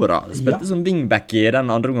 Lucas Moura spilte som wingback i den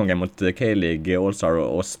andre omgangen mot K-League All-Star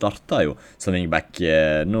og startet jo som wingback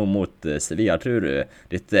nå mot Sevilla. Tror du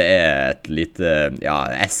dette er et lite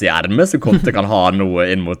S i ermet som Conte kan ha nå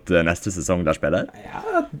inn mot neste sesong der spiller?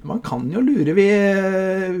 Ja, man kan jo lure.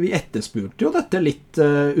 Vi etterspurte jo dette litt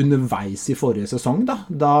underveis i forrige sesong da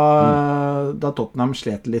Tottenham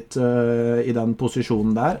slet litt i den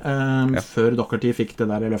posisjonen der før Doherty fikk det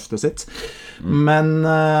der løftet sitt. Men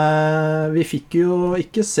vi fikk jo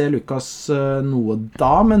ikke se Lucas noe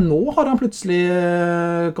da, men nå har han plutselig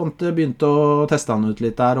begynt å teste han ut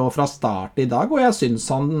litt der, og fra start i dag, og jeg synes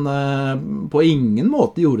han på ingen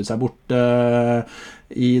måte gjorde seg bort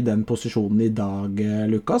i den posisjonen i dag,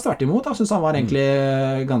 Lucas. Tvert imot, jeg synes han var egentlig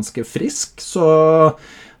ganske frisk, så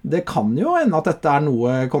det kan jo ende at dette er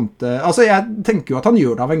noe Conte... Altså, jeg tenker jo at han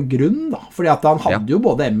gjør det av en grunn, da. Fordi at han hadde jo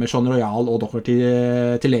både Emerson Royal og Doherty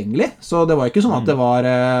tilgjengelig. Så det var ikke sånn at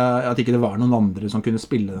at ikke det var noen andre som kunne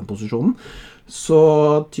spille den posisjonen. Så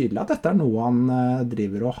tydelig at dette er noe han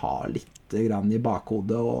driver og har litt grann i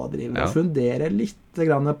bakhodet og driver og funderer litt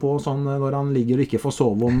grann på sånn når han ligger og ikke får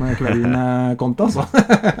sove om kvelden, Conte, altså.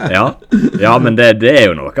 ja, men det er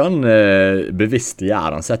jo noe han bevisst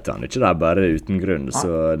gjør. Han setter han ikke der bare uten grunn,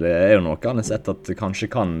 så det er jo noe han har sett at kanskje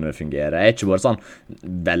kan fungere. Jeg er ikke bare sånn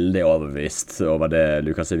veldig overbevist over det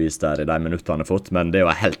Lucas har vist der i de minuttene han har fått, men det er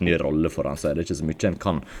jo en helt ny rolle for han, så er det ikke så mye en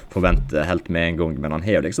kan forvente helt med en gang, men han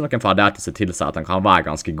har jo liksom noen ferdigheter som tilsier at han kan være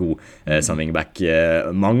ganske god som wingback.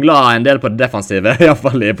 Mangler en del på det defensive, i hvert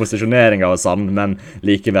fall i posisjoneringa og sånn, men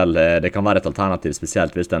likevel, det kan være et alternativ,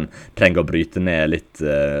 spesielt hvis den trenger å bryte ned litt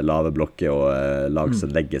lave blokker og lag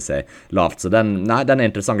som legger seg lavt. Så den er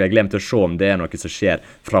interessant. Jeg glemte å se om det er noe som skjer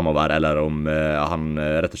fremover, eller om han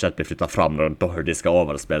rett og slett blir flyttet fram når Doherty skal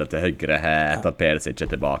over og spille til høyre etter at Perisic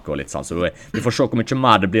er tilbake og litt sånn. Så vi får se hvor mye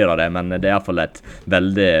mer det blir av det, men det er i hvert fall et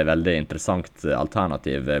veldig, veldig interessant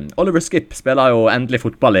alternativ. Oliver Skipp spiller jo endelig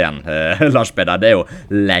fotball igjen, Lars Peder. Det er jo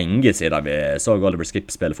lenge siden vi så Oliver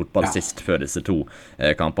Skipp spille fotball sist før disse to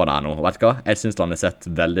kamper der nå. Vet du hva? Jeg synes han har sett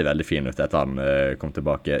veldig, veldig fin ut etter han kom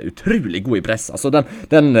tilbake. Utrolig god i press. Altså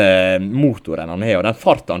den motoren han har, og den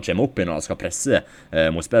farten han kommer opp i når han skal presse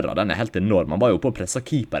mot spillere, den er helt enorm. Han var jo på å presse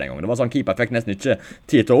keeper en gang. Det var sånn keeper fikk nesten ikke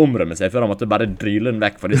tid til å omrømme seg før han måtte bare dryle den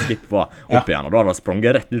vekk fordi Skipp var opp igjen, og da hadde han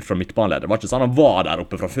sprunget rett ut fra midtbaneleddet. Det var ikke sånn han var der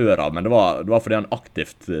oppe fra før av, men det var fordi han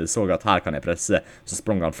aktivt så at her kan jeg presse, så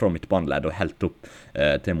sprang han fra midtbaneleddet og helt opp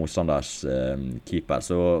til motstanders keeper.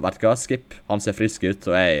 Så vet du hva, Skipp, han ser frisk ut,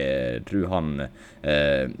 og jeg tror han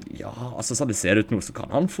altså sånn det ser ut nå, så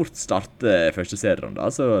kan han fort starte første serierunde,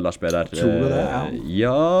 altså Lars Peder. Tror du det?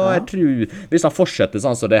 Jeg tror, hvis han fortsetter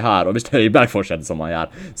sånn som det her, og hvis Højberg fortsetter som han gjør,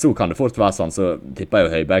 så kan det fort være sånn, så tipper jeg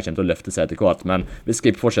jo Højberg kommer til å løfte seg etter hvert, men hvis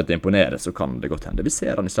Skipp fortsetter å imponere, så kan det godt hende. Vi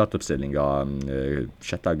ser han i startoppstillingen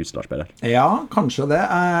 6. august, Lars Peder. Ja, kanskje det.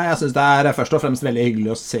 Jeg synes det er først og fremst veldig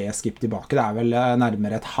hyggelig å se Skipp tilbake. Det er vel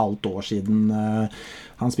nærmere et halvt år siden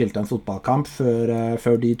han spilte en fotballkamp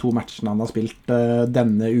før de 2 matchene han har spilt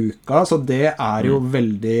denne uka, så det er jo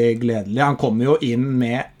veldig gledelig. Han kommer jo inn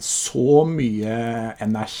med så mye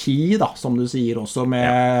energi, da, som du sier også,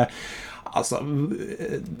 med altså,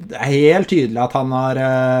 det er helt tydelig at han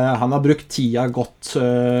har brukt tida godt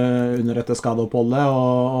under dette skadeoppholdet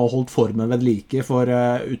og holdt formen ved like, for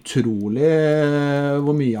utrolig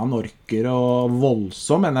hvor mye han orker og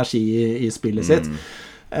voldsom energi i spillet sitt.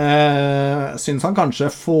 Synes han kanskje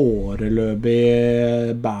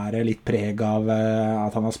foreløpig bærer litt preg av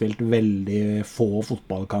at han har spilt veldig få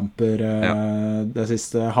fotballkamper det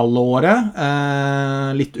siste halve året.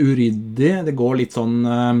 Litt uryddig, det går litt sånn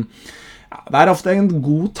det er ofte en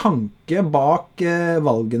god tanke bak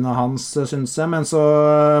valgene hans, synes jeg, men så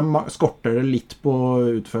skorter det litt på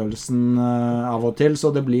utførelsen av og til,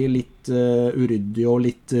 så det blir litt uryddig og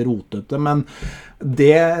litt rotete, men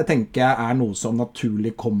det tenker jeg er noe som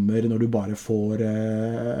naturlig kommer når du bare får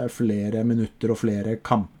flere minutter og flere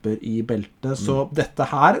kamper i beltet, så dette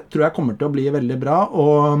her tror jeg kommer til å bli veldig bra,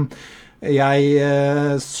 og jeg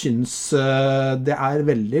synes det er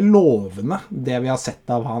veldig lovende det vi har sett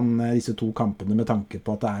av han disse 2 kampene, med tanke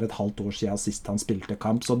på at det er et halvt år siden sist han spilte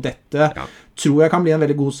kamp, så dette tror jeg kan bli en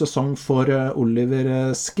veldig god sesong for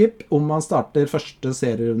Oliver Skipp, om han starter første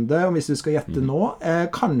serierunde, og hvis vi skal gjette nå,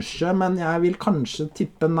 kanskje, men jeg vil kanskje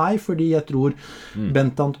tippe nei, fordi jeg tror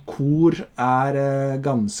Bentancur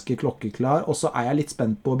ganske klokkeklar, og så jeg litt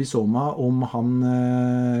spent på Bissoma, om han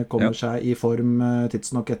kommer seg i form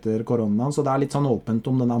tidsnok etter koronaen, så det litt sånn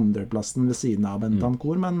åpent om den andre plassen ved siden av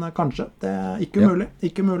Bentancur, men kanskje, det ikke umulig,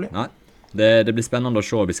 ikke umulig. Nei. Det blir spennende å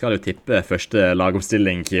se. Vi skal jo tippe første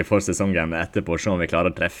lagoppstilling for sesongen etterpå, se om vi klarer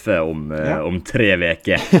å treffe om 3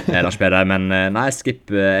 veker, Lars Peder. Men nei, Skipp,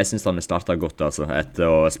 jeg synes han startet godt, altså,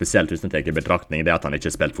 og spesielt hvis man tar i betraktning det at han ikke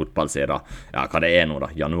har spilt fotball siden, hva det nå da,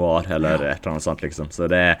 januar, eller et eller annet sånt, liksom. Så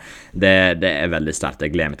det veldig sterkt.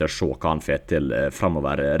 Jeg gleder meg til å se hva han får til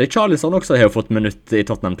fremover. Richarlison også har jo fått minutt i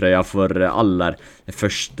Tottenham-trøya for aller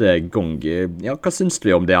første gang. Ja, hva synes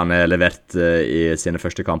vi om det han har levert i sine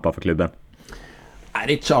første kamper for klubben?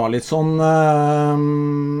 Richarlison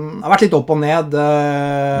har vært litt opp og ned.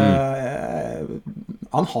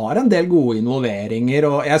 Han har en del gode involveringer,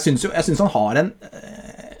 og jeg synes han har en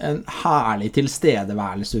herlig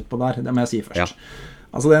tilstedeværelse ut på der, det må jeg si først.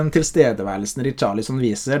 Altså den tilstedeværelsen Richarlison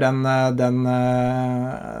viser, den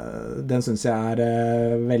synes jeg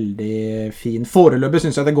veldig fin. Foreløpig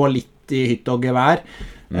synes jeg det går litt i hytt og gevær,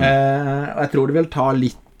 og jeg tror det vil ta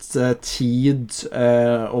litt tid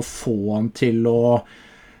å få han til å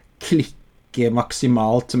klikke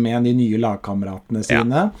maksimalt med de nye lagkameratene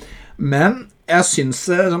sine. Men jeg synes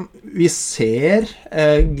vi ser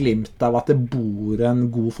glimt av at det bor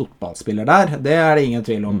en god fotballspiller der. Det det ingen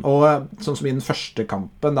tvil om. Og sånn som i den første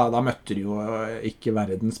kampen, da møtte de jo ikke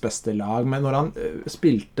verdens beste lag, men når han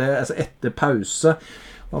spilte, altså etter pause,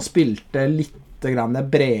 han spilte litt grann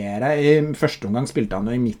bredere. I første omgang spilte han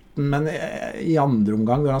jo i midten, men i andre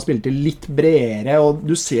omgang når han spilte litt bredere, og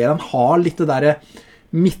du ser han har litt det der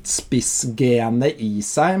midtspissgenet i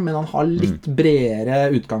seg, men han har litt bredere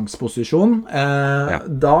utgangsposisjon.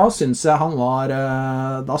 Da synes jeg han var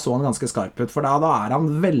da så han ganske skarp ut, for da han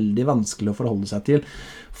veldig vanskelig å forholde seg til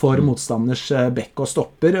for motstanders bekk og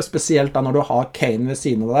stopper, spesielt da når du har Kane ved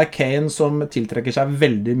siden av deg. Kane som tiltrekker seg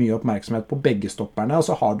veldig mye oppmerksomhet på begge stopperne, og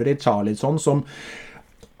så har du Richarlison som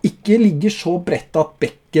ikke ligger så bredt at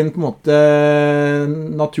bekken på en måte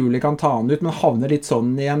naturlig kan ta han ut, men havner litt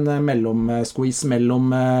sånn i en mellomsqueeze mellom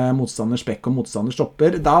motstanders bekk og motstanders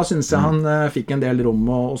stopper. Da synes jeg han fikk en del rom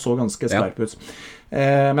og så ganske skarp ut.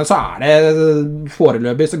 Men så det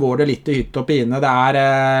foreløpig så går det litt i hytt og pine.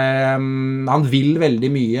 Han vil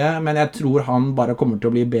veldig mye, men jeg tror han bare kommer til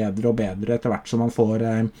å bli bedre og bedre etter hvert som han får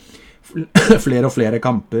flere og flere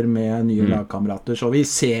kamper med nye lagkamerater. Så vi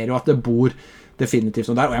ser jo at det bor definitivt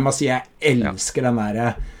sånn der, og jeg må si jeg elsker den der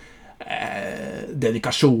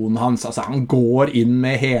dedikasjonen hans. Altså han går inn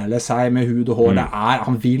med hele seg, med hud og hår.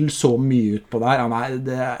 Han vil så mye ut på der. Han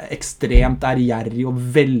ekstremt ærgjerrig og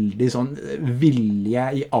veldig sånn vilje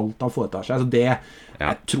i alt han foretar seg. Så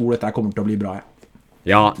jeg tror dette kommer til å bli bra.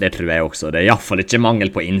 Ja, det tror jeg også. Det I hvert fall ikke mangel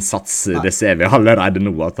på innsats. Det ser vi allerede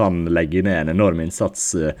nå, at han legger ned en enorm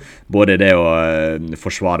innsats. Både det å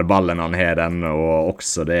forsvare ballen han har den, og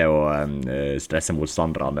også det å stresse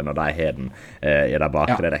motstanderne når de har den i de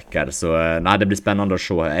bakre rekker. Så nei, det blir spennende å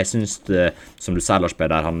se. Jeg synes, som du sier, Lars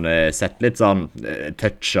Peder, han setter litt sånn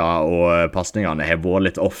toucha, og passningene har vært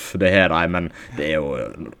litt off, det her, men det jo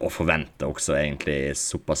å forvente også egentlig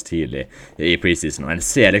såpass tidlig i preseason. Og en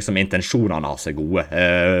ser liksom intensjonene av seg gode.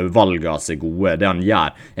 Valget av seg gode, det han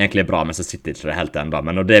gjør egentlig bra, men så sitter ikke det helt enda,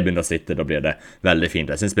 men når det begynner å sitte, da blir det veldig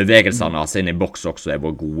fint. Jeg synes bevegelsene av seg inn i boks også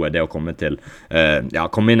vært gode, det å komme til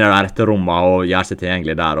komme inn i det rette rommet og gjøre seg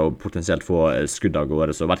tilgjengelig der og potensielt få skudd av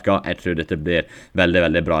gårde, så vet du hva, jeg tror dette blir veldig,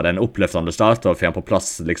 veldig bra. Det en oppløftende start, og får han på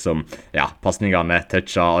plass liksom, passningene,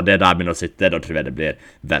 toucha, og det der begynner å sitte, da tror jeg det blir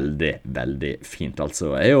veldig, veldig fint.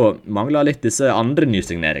 Altså, jeg jo mangler litt disse andre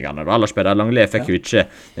nysigneringene da. Lars Peder Langli fikk jo ikke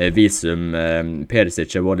visum,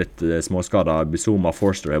 Perisic har vært litt småskadet, Bissoma,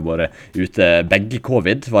 Forster har vært ute, begge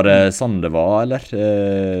covid, var det sånn det var, eller?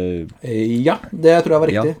 Ja, det tror jeg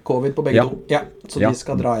var riktig, covid på begge to. Ja, så de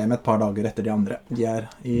skal dra hjem et par dager etter de andre. De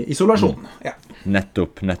I isolasjon,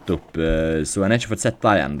 Nettopp, så en har ikke fått sett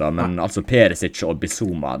deg igjen da, men altså Perisic og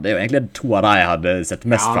Bissoma, det jo egentlig to av de jeg hadde sett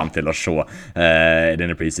mest frem til å se i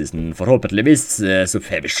denne preseason. Forhåpentligvis så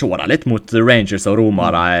får vi se det litt mot Rangers og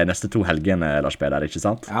Roma de neste 2 helgene, Lars Peder, ikke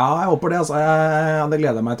sant? Ja, jeg håper det, altså. Jeg hadde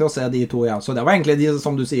gledet meg til å se de to, så det var egentlig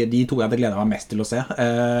som du sier, de to jeg hadde gledet meg mest til å se,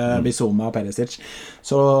 Bissoma og Perisic,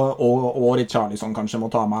 og Richarlison kanskje må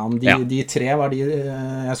ta meg an. De 3 var de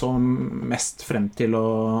jeg så mest frem til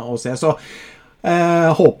å se, så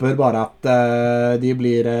Håper bare at de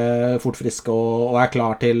blir fort friske og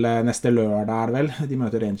klar til neste lørdag, er det vel. De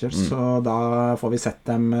møter Rangers, så da får vi sett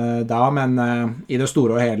dem da. Men i det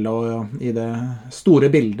store og hele og i det store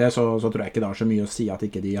bildet så tror jeg ikke det har så mye å si at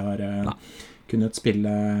ikke de har kunnet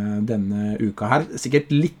spille denne uka her. Sikkert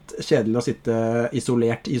litt kjedelig å sitte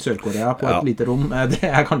isolert i Sør-Korea på et lite rom. Det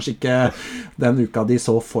kanskje ikke den uka de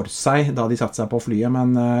så for seg da de satte seg på flyet,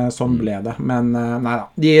 men sånn ble det. Men nei da,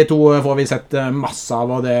 de to får vi sett masse av,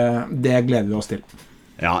 og det gleder vi oss til.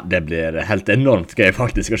 Ja, det blir helt enormt gøy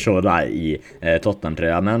faktisk å se deg i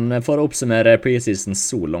Tottenham-trøya, men for å oppsummere preseason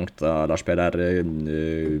så langt da, Lars Peder,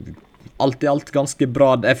 alt i alt ganske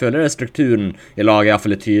bra. Jeg føler det strukturen i laget i hvert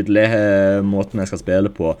fall er tydelig. Måten jeg skal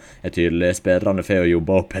spille på er tydelig. Spillerne får jo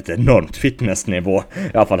jobbe opp et enormt fitnessnivå.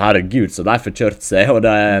 I hvert fall herregud, så de får kjørt seg. Og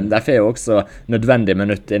de får jo også nødvendige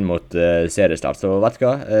minutter inn mot seriestart. Så vet du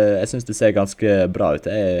hva? Jeg synes det ser ganske bra ut.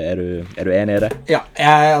 Er du enig i det? Ja,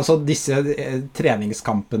 altså disse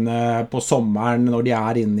treningskampene på sommeren, når de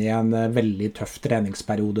er inne i en veldig tøff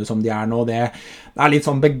treningsperiode som de er nå, det er litt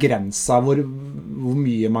sånn begrenset hvor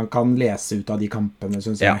mye man kan lese ut av de kampene,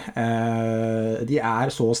 synes jeg. De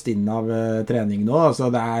er så stinn av trening nå. Altså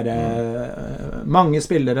det er mange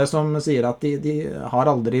spillere som sier at de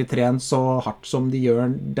har aldri trent så hardt som de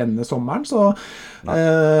gjør denne sommeren, så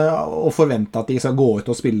å forvente at de skal gå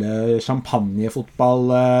ut og spille champagnefotball,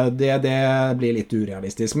 det blir litt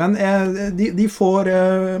urealistisk. Men de får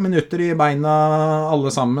minutter i beina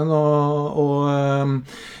alle sammen, og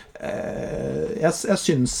jeg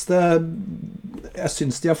syns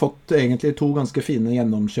de har fått egentlig to ganske fine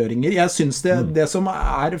gjennomkjøringer. Jeg syns det som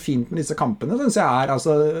er fint med disse kampene, synes jeg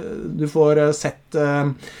altså, du får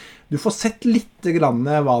sett litt grann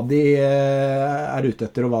hva de er ute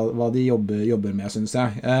etter, og hva de jobber med, synes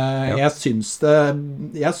jeg.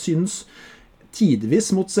 Jeg syns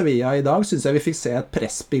tidvis mot Sevilla i dag, synes jeg vi fikk se et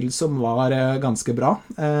presspill som var ganske bra.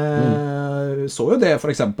 Så jo det for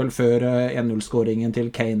eksempel før 1-0-skåringen til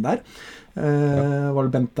Kane der. Var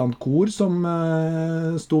det Bentancur som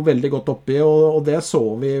sto veldig godt oppi, og det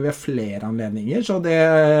så vi ved flere anledninger, så det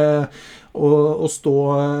å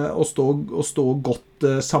stå godt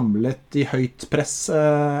samlet i høyt press,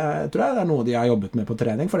 tror jeg det er noe de har jobbet med på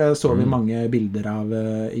trening, for det så vi mange bilder av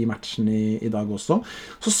i matchen i dag også.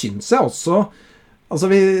 Så synes jeg også, altså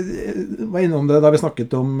vi var innom det da vi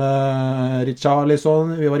snakket om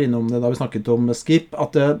Richarlison, vi var innom det da vi snakket om Skip,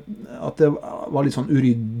 at det var litt sånn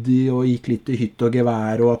uryddig og gikk litt i hytt og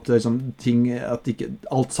gevær, og at liksom,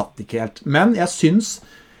 alt satt ikke helt. Men jeg synes,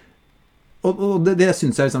 og det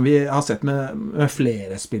synes jeg liksom, vi har sett med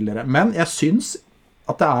flere spillere, men jeg synes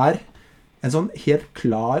at det er en sånn helt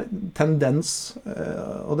klar tendens,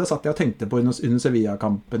 og det satt jeg og tenkte på under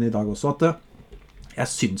Sevilla-kampen i dag også, at jeg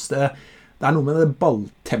synes det er noe med det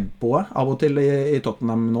balltempoet av og til i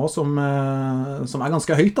Tottenham nå som er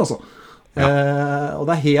ganske høyt, altså. Og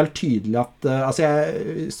det er helt tydelig at altså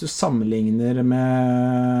hvis du sammenligner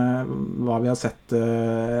med hva vi har sett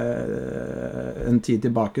en tid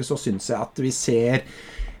tilbake, så synes jeg at vi ser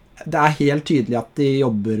det er helt tydelig at de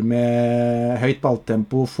jobber med høyt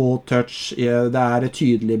balltempo, få touch, det er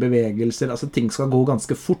tydelige bevegelser, altså ting skal gå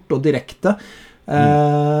ganske fort og direkte.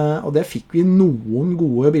 Og det fikk vi noen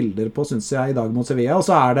gode bilder på, synes jeg, i dag mot Sevilla, og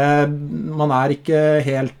så man er ikke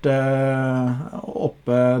helt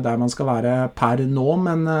oppe der man skal være per nå,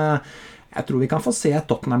 men jeg tror vi kan få se et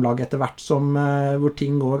Tottenham-lag etter hvert hvor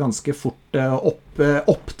ting går ganske fort opp,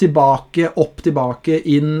 tilbake,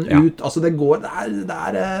 inn, ut, altså det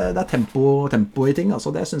er tempo i ting,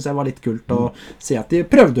 altså det synes jeg var litt kult å se at de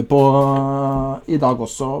prøvde på i dag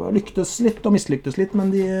også, lyktes litt og mislyktes litt, men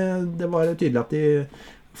det var tydelig at de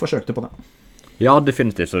forsøkte på det. Ja,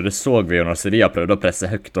 definitivt, og det så vi jo når Sevilla prøvde å presse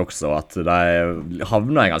høyt også, at de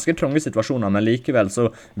havnet i ganske trange situasjoner, men likevel så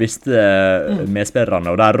visste medspillerne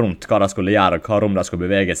og der rundt hva de skulle gjøre, og hva rom de skulle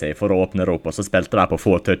bevege seg for å åpne opp, og så spilte de på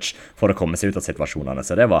få touch for å komme seg ut av situasjonene,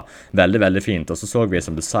 så det var veldig, veldig fint. Og så vi,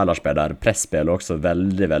 som du sa, Lars Peder, presspill også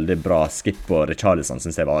veldig, veldig bra. Skip og Richarlison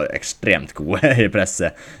synes jeg var ekstremt gode i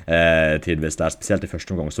presset tidvis der, spesielt i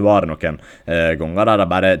første omgang. Så var det noen ganger der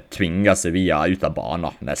de bare tvinger Sevilla ut av banen,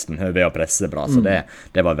 nesten, ved å presse bra. Så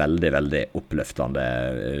det var veldig, veldig oppløftende.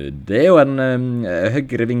 Det er jo en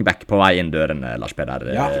høyre wingback på vei inn døren, Lars Peder,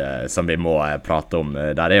 som vi må prate om.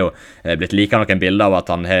 Der er jo blitt like noen bilder av at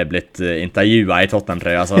han har blitt intervjuet i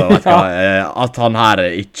Tottenham-trøya, så vet du, at han her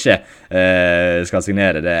ikke skal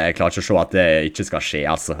signere det. Jeg klarer ikke å se at det ikke skal skje,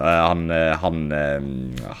 altså.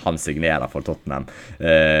 Han signerer for Tottenham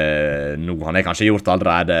nå. Han har kanskje gjort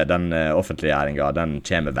allerede. Den offentliggjøringen, den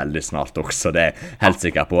kommer veldig snart også, det er helt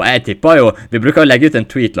sikker på. Jeg tipper jo, vi bruker å legge ut en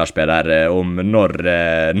tweet, Lars Peder, om når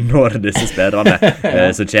disse spillerne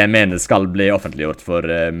som kommer inn skal bli offentliggjort, for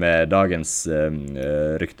med dagens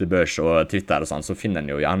ryktebørs og Twitter og sånn, så finner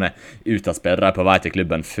en jo gjerne ut av spillere på vei til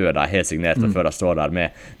klubben før de har signert og før de står der med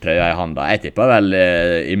trøya i handa. Jeg tipper vel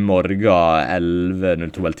i morgen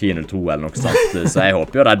 11.02 eller 10.02 eller noe sånt, så jeg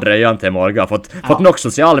håper jo de drøyer den til morgen. Fått nok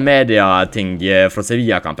sosiale medier-ting fra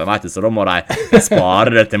Sevilla-kampen, vet du, så da må de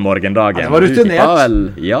spare det til morgendagen. Det var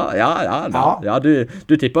rutinert. Ja,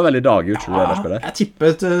 du tipper vel i dag, gjør ikke du det, Lars Peder? Jeg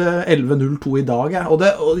tippet 11.02 i dag, jeg. Og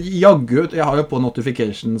jaggu, jeg har jo på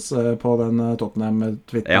notifications på den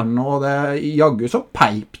Tottenham-twitteren, og det jaggu så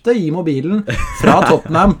peip det i mobilen fra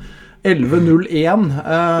Tottenham 11.01.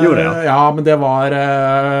 Ja, men det var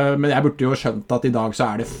men jeg burde jo skjønt at i dag så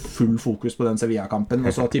er det full fokus på den Sevilla-kampen,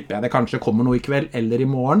 og så tipper jeg det kanskje kommer noe i kveld eller i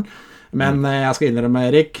morgen. Men jeg skal innrømme,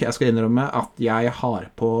 Erik, at jeg har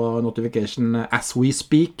på notification as we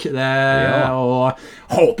speak, og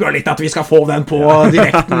håper jo litt at vi skal få den på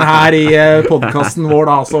direkten her i podcasten vår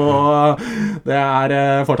da, så det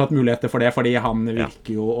er fortsatt muligheter for det, fordi han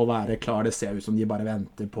virker jo å være klar. Det ser ut som de bare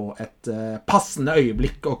venter på et passende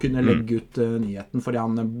øyeblikk å kunne legge ut nyheten, fordi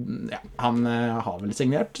han har vel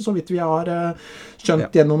signert, så vidt vi har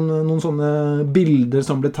skjønt gjennom noen sånne bilder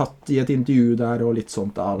som ble tatt i et intervju der, og litt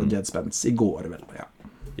sånt av Jed Spence i går vel,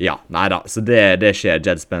 Ja, neida, så det skjer.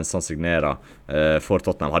 Jed Spence han signerer for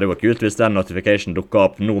Tottenham. Hadde jo vært kult hvis den notification dukket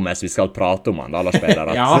opp nå mens vi skal prate om han, da, Lars Peder,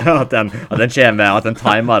 at den kommer, at den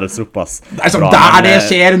timer det såpass. Det er sånn der det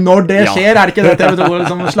skjer, når det skjer, er det ikke det TV2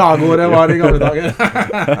 som slagordet var i gamle dager?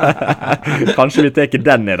 Kanskje vi teker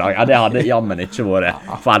den i dag. Ja, det hadde jammen ikke vært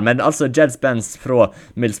feil. Men altså, Jed Spence fra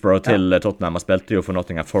Middlesbrough til Tottenham, han spilte jo for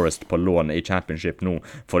Nottingham Forest på lån i Championship nå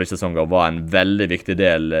forrige sesong, og var en veldig viktig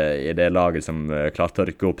del i det laget som klarte å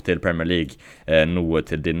rykke opp til Premier League nå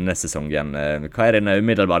til denne sesongen. Hva er dine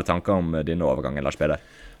umiddelbare tanker om denne overgangen, Lars Peder?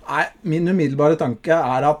 Nei, min umiddelbare tanke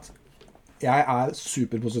er at jeg er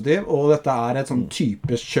superpositiv, og dette er et sånn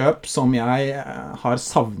typisk kjøp som jeg har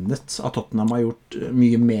savnet at Tottenham har gjort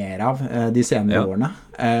mye mer av de senere årene.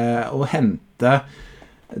 Å hente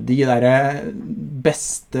de der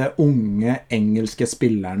beste unge engelske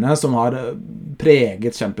spillerne som har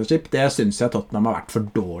preget Championship, det synes jeg Tottenham har vært for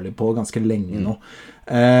dårlig på ganske lenge nå.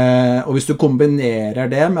 Og hvis du kombinerer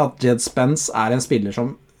det med at Jed Spence er en spiller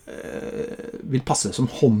som vil passe som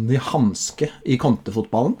hånd i handske i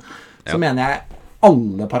kontefotballen, så mener jeg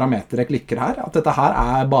alle parametere klikker her, at dette her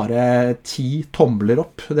er bare 10 tomler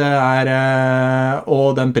opp. Det er,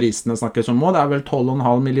 og den prisen det snakkes om nå, det er vel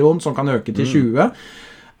 12,5 millioner som kan øke til 20.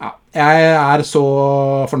 Ja, jeg er så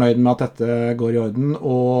fornøyd med at dette går i orden,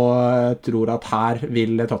 og tror at her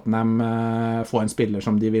vil Tottenham få en spiller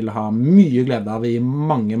som de vil ha mye glede av i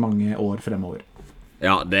mange, mange år fremover.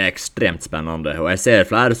 Ja, det er ekstremt spennende, og jeg ser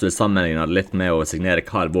flere som sammenligner det litt med å signere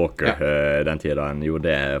Kyle Walker den tiden han gjorde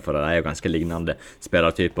det, for det er jo ganske lignende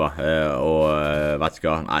spillertyper, og vet du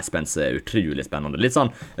hva, Spence er utrolig spennende. Litt sånn,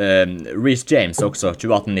 Reece James også,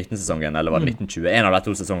 2018-19-sesongen, eller var det 1920, en av de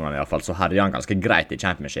 2 sesongene i hvert fall, så herjer han ganske greit i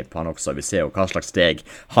Championship, han også. Vi ser jo hva slags steg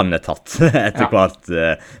han er tatt etter hvert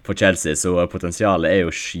for Chelsea, så potensialet er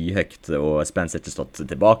jo skyhøyt, og Spence har ikke stått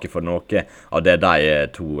tilbake for noe av det de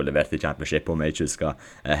 2 leverte i Championship, om jeg ikke husker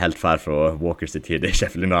helt fær fra Walkers tid i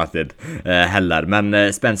Sheffield United heller, men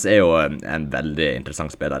Spence er jo en veldig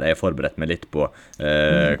interessant spiller. Jeg har forberedt meg litt på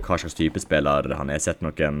hva slags type spiller han er. Sett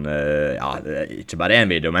noen, ikke bare en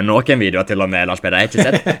video, men noen videoer til og med, Lars Peder.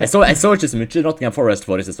 Jeg så ikke så mye Nottingham Forest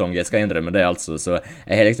forrige sesong, jeg skal innrømme det altså, så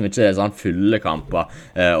jeg har liksom ikke sånn fulle kamper,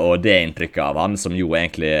 og det inntrykket av han, som jo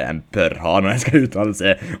egentlig en bør ha når jeg skal uttale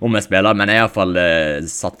seg om en spiller, men jeg har i hvert fall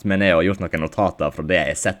satt meg ned og gjort noen notater fra det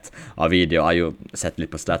jeg har sett av video. Jeg har jo sett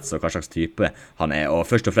litt på stats og hva slags type han er, og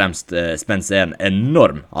først og fremst Spence er en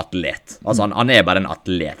enorm atlet. Altså han er bare en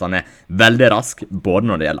atlet. Han er veldig rask, både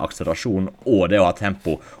når det gjelder akselerasjon og det å ha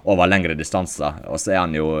tempo over lengre distanser, og så er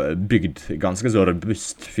han jo bygd ganske så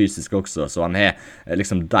robust fysisk også, så han har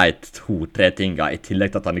liksom de 2-3 tingene i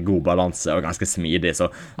tillegg til at han er god balanse og ganske smidig,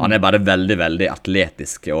 så han er bare veldig, veldig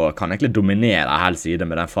atletisk og kan egentlig dominere hele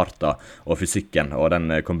siden med den farta og fysikken og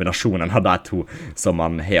den kombinasjonen av de 2 som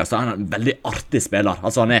han har. Så han er en veldig artig spiller.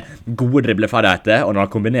 Altså han er gode dribleferdigheter, og når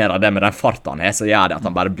han kombinerer det med den farten han har, så gjør det at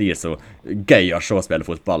han bare blir så gøy å se spille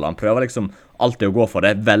fotball. Han prøver liksom alltid å gå for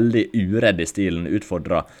det. Veldig uredd i stilen,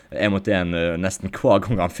 utfordrer en mot en nesten hver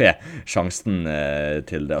gang han får sjansen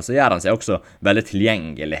til det. Og så gjør han seg også veldig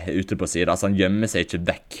tilgjengelig ute på siden. Altså han gjemmer seg ikke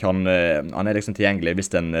vekk. Han liksom tilgjengelig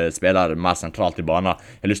hvis en spiller mer sentralt i banen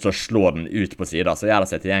har lyst til å slå den ut på siden, så gjør han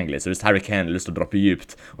seg tilgjengelig. Så hvis Harry Kane har lyst til å droppe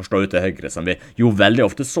djupt og slå ut til høyre, som vi jo veldig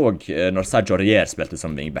ofte så når Sergio Aurier spilte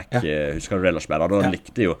som wingback, husker du det, Lars Peder? Da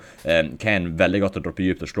likte jo Kane veldig godt å droppe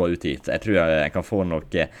djupt og slå ut hit. Jeg tror jeg kan få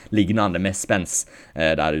noe lignende med Spence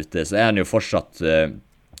der ute. Så han jo fortsatt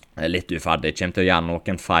litt uferdig, kommer til å gjøre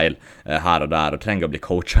noen feil her og der, og trenger å bli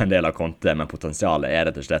coachet en del av Conte, men potensialet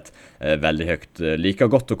rett og slett veldig høyt.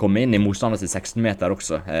 Liker godt å komme inn i motstanders 16 meter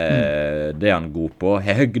også, det han god på.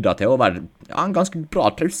 Har høgda til å være en ganske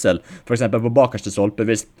bra trussel, for eksempel på bakerste stolpe.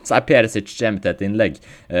 Hvis Perisic kommer til et innlegg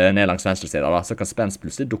ned langs venstre side, da, så kan Spence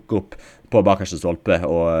plutselig dukke opp på bakerste stolpe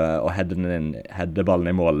og heade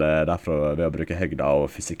ballen i mål derfra ved å bruke høgda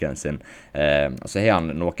og fysikken sin. Så har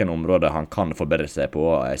han noen områder han kan forbedre seg på.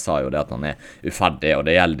 Jeg sa jo det at han uferdig, og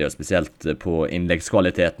det gjelder jo spesielt på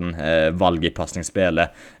innleggskvaliteten, valg i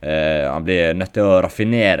passningsspillet. Han blir nødt til å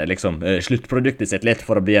raffinere liksom, sluttproduktet sitt litt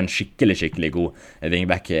for å bli en skikkelig god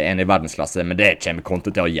wingback, en i verdensklasse, men det kommer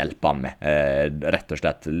Conte til å hjelpe han med, rett og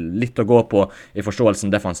slett. Litt å gå på i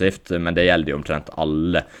forståelsen defensivt, men det gjelder jo omtrent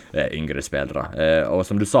alle yngre spillere. Og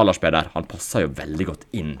som du sa, Lars Peder, han passer jo veldig godt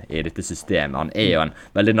inn i dette systemet. Han jo en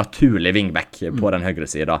veldig naturlig wingback på den høyre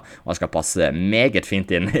siden, og han skal passe meget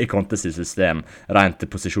fint inn i Contes system, rent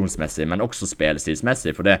posisjonsmessig, men også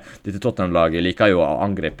spillestilsmessig, for dette Tottenham-laget liker jo å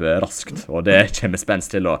angripe raskt, og det kommer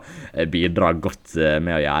Spence til å bidra godt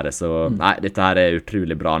med å gjøre. Så nei, dette her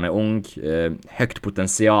utrolig bra. Han ung, høyt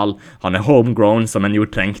potensial, han homegrown, som en jo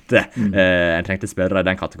trengte. En trengte spillere i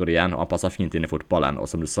den kategorien, og han passer fint inn i fotballen, og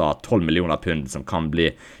som du sa, 12 millioner pund, som kan bli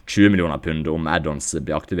 20 millioner pund om add-ons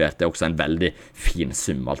blir aktivert. Det også en veldig fin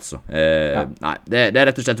sum, altså. Nei, det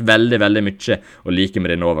rett og slett veldig mye å like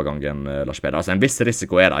med den overgangen, Lars Peder. Altså, en viss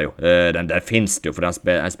risiko det jo. Den finnes det jo, for han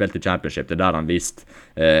spilte i Championship, det der han viste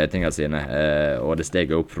tingene sine, og det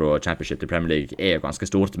steget opp fra Championship til Premier League jo ganske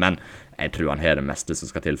stort, men jeg tror han har det meste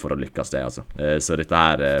som skal til for å lykkes det, altså. Så dette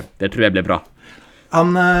her, det tror jeg blir bra.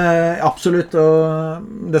 Han, absolutt,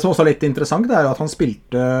 og det som også litt interessant det jo at han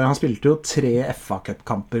spilte jo 3 FA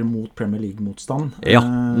Cup-kamper mot Premier League-motstand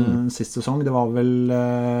sist sesong. Det var vel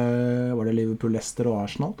var det Liverpool, Leicester og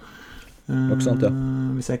Arsenal. Sant, ja.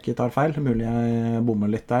 Hvis jeg ikke tar feil, mulig jeg bommer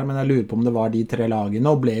litt der, men jeg lurer på om det var de 3 lagene,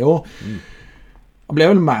 og ble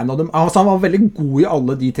vel man of the altså han var veldig god i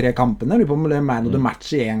alle de 3 kampene. Jeg lurer på om det ble man of the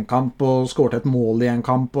match i en kamp, og skåret et mål i en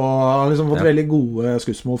kamp, og han liksom fått veldig gode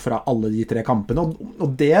skussmål fra alle de 3 kampene,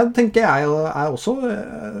 og det tenker jeg også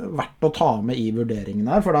verdt å ta med i vurderingen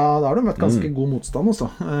her, for da har du møtt ganske god motstand også.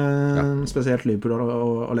 Spesielt Liverpool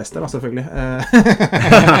og Leicester da, selvfølgelig.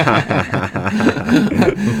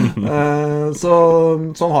 Så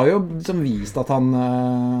han har jo liksom vist at han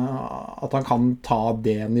kan ta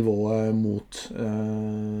det nivået mot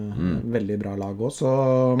veldig bra lag også.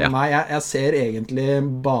 Så nei, jeg ser egentlig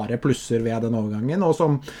bare plusser ved den overgangen, og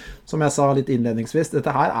som jeg sa litt innledningsvis,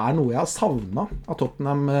 dette her noe jeg har savnet at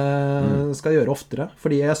Tottenham skal gjøre oftere,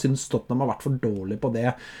 fordi jeg synes Tottenham har vært for dårlig på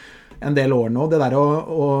det en del år nå. Det der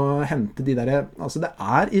å hente de der, altså det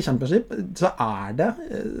i Championship så det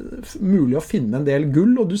mulig å finne en del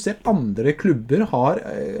gull, og du ser andre klubber har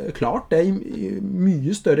klart det i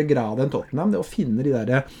mye større grad enn Tottenham, det å finne de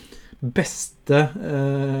der beste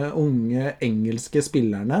unge engelske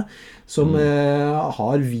spillerne som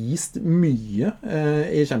har vist mye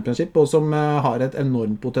i Championship, og som har et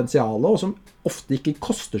enormt potensial, og som ofte ikke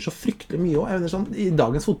koster så fryktelig mye. Og sånn, i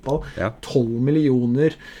dagens fotball 12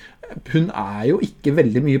 millioner pund jo ikke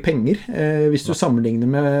veldig mye penger hvis du sammenligner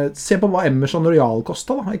med, se på hva Emerson Royal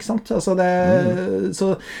kostet da, ikke sant? Altså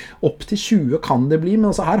så opp til 20 kan det bli, men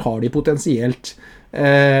altså her har de potensielt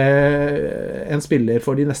en spiller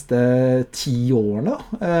for de neste 10 årene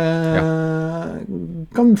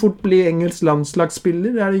kan fort bli engelsk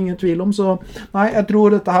landslagsspiller, det det ingen tvil om, så nei, jeg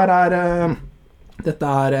tror dette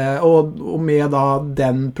her og med da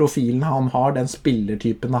den profilen han har, den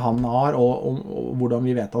spillertypen han har, og hvordan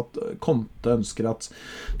vi vet at Conte ønsker at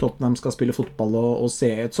Tottenham skal spille fotball og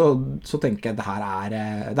se ut, så tenker jeg det her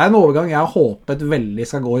det en overgang jeg har håpet veldig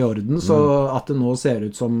skal gå i orden, så at det nå ser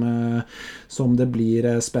ut som det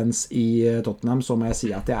blir Spence i Tottenham, så må jeg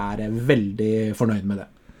si at jeg veldig fornøyd med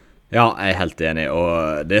det. Ja, jeg helt enig,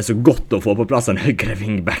 og det så godt å få på plass en høyre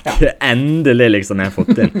wingback. Endelig liksom jeg har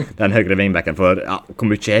fått inn den høyre wingbacken, for hvor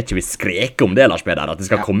mye ikke vi skreker om det, Lars Peder, at det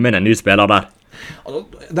skal komme inn en ny spiller der.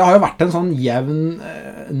 det har jo vært en sånn jevn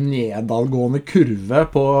nedadgående kurve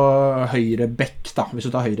på høyre bekk, da, hvis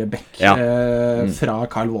du tar høyre bekk, fra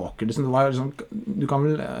Kyle Walker. Det var liksom, du kan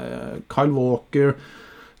vel Kyle Walker,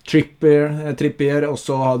 Trippier, og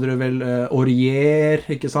så hadde du vel Aurier,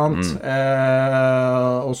 ikke sant?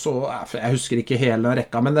 Og så, jeg husker ikke hele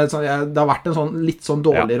rekka, men det har vært en sånn, litt sånn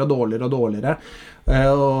dårligere og dårligere.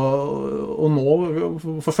 Og nå,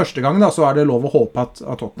 for første gang da, så er det lov å håpe at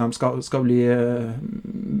Tottenham skal bli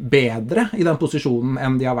bedre i den posisjonen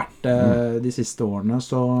enn de har vært de siste årene.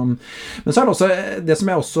 Men så er det også, det som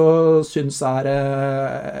jeg også synes er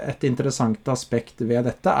et interessant aspekt ved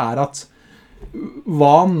dette, er at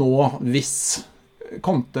hva nå hvis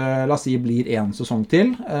Conte, la oss si, blir en sesong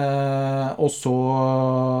til, og så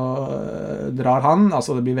drar han,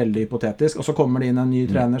 altså det blir veldig hypotetisk, og så kommer det inn en ny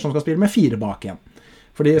trener som skal spille med 4 bak igjen.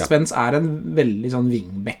 Fordi Spence er en veldig sånn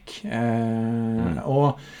wingback.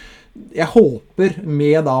 Og jeg håper,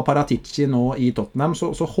 med da Paratici nå i Tottenham,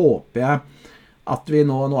 så håper jeg at vi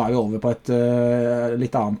nå er vi over på et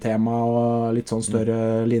litt annet tema og litt sånn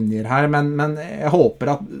større linjer her, men jeg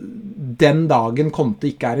håper at den dagen Conte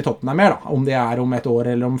ikke er i Tottenham mer, da, om det er om 1 år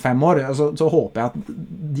eller om 5 år, så håper jeg at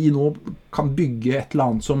de nå kan bygge et eller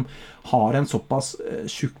annet som har en såpass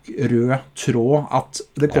tjukk rød tråd at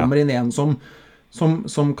det kommer inn en som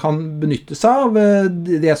kan benytte seg av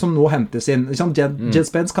det som nå hentes inn. Jed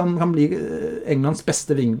Spence kan bli Englands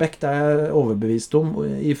beste wingback, det er jeg overbevist om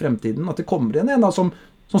i fremtiden, at det kommer inn en da, som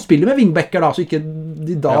spiller med wingbacker da, så ikke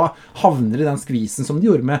de da havner i den skvisen som de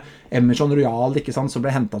gjorde med Emerson Royal, ikke sant, som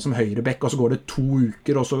ble hentet som høyreback, og så går det 2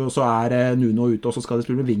 uker, og så er Nuno ute, og så skal de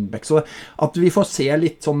spille med wingback. Så at vi får se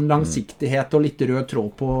litt sånn langsiktighet og litt rød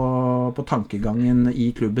tråd på tankegangen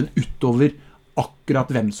i klubben utover akkurat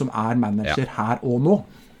hvem som er manager her og nå.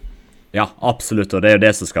 Ja, absolutt, og det er jo det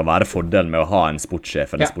som skal være fordelen med å ha en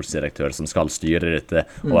sportssjef eller en sportsdirektør som skal styre dette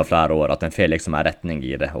over flere år, at en får liksom en retning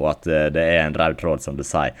i det, og at det er en rød tråd, som du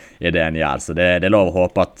sier, i det en gjør. Så det er lov å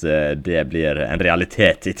håpe at det blir en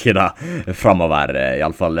realitet i tida fremover, i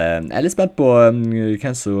alle fall. Jeg er litt spent på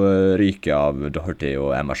hvem som ryker av Doherty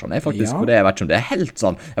og Emerson. Jeg faktisk, og jeg vet ikke om det er helt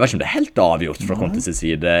sånn, jeg vet ikke om det er helt avgjort fra Contes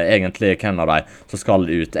side, egentlig hvem av de som skal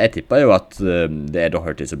ut. Jeg tipper jo at det er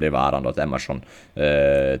Doherty som blir værende, at Emerson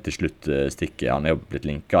til slutt stikke. Han er jo blitt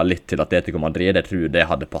linket litt til Atletico Madrid. Jeg tror det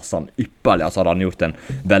hadde passet han ypperlig. Altså hadde han gjort en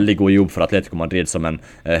veldig god jobb for Atletico Madrid som en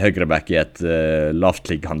høyreback i et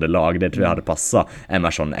lavtliggende lag. Det tror jeg hadde passet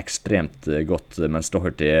Emerson ekstremt godt, mens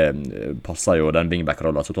Doherty passer jo den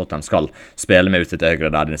wingback-rollen som Tottenham skal spille med ute til høyre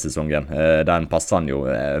der denne sesongen. Den passer han jo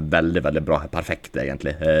veldig, veldig bra. Perfekt,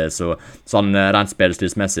 egentlig. Så sånn rent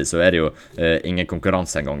spillstilsmessig så er det jo ingen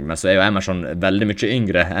konkurranse engang. Men så er jo Emerson veldig mye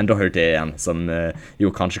yngre enn Doherty igjen, som jo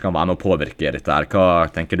kanskje kan være med å påvirke dette her. Hva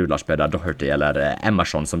tenker du, Lars Peder, Doherty eller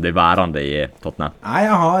Emerson som blir værende i Tottenham? Nei,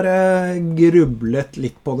 jeg har grublet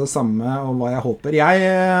litt på det samme og hva jeg håper. Jeg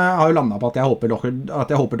har jo landet på at jeg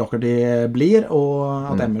håper Doherty blir,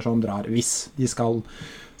 og at Emerson drar, hvis de skal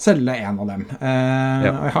selge en av dem.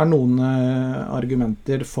 Jeg har noen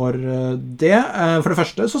argumenter for det. For det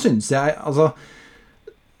første så synes jeg, altså,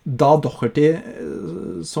 da Doherty,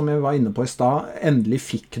 som jeg var inne på i stad, endelig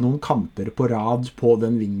fikk noen kamper på rad på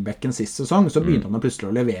den wingbacken sist sesong, så begynte han plutselig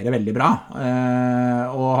å levere veldig bra.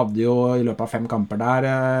 Og hadde jo i løpet av 5 kamper der,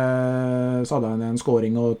 så hadde han en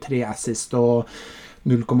scoring og 3 assist og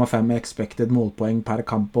 0,5 expected målpoeng per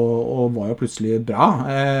kamp, og var jo plutselig bra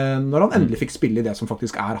når han endelig fikk spille i det som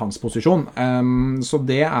faktisk er hans posisjon. Så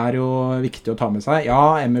det er jo viktig å ta med seg.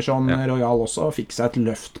 Ja, Emerson Royal også fikk seg et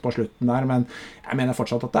løft på slutten der, men jeg mener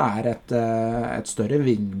fortsatt at det er et større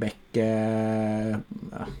wingback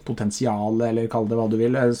potensial, eller kall det hva du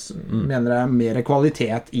vil. Jeg mener det er mer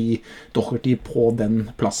kvalitet i Doherty på den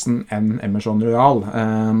plassen enn Emerson Royal.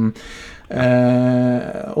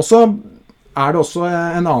 Og så er det også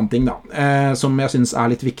en annen ting da, som jeg synes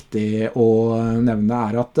er litt viktig å nevne,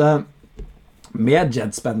 er at med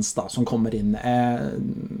Jed Spence da, som kommer inn,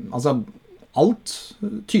 altså alt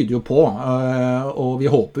tyder jo på, og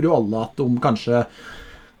vi håper jo alle at om kanskje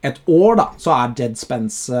et år da, så er Jed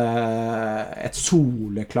Spence et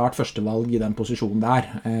soleklart førstevalg i den posisjonen der.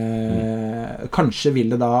 Kanskje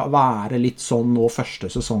vil det da være litt sånn nå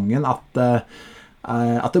første sesongen at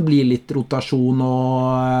det blir litt rotasjon, og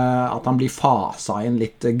at han blir faset inn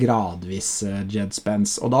litt gradvis, Jed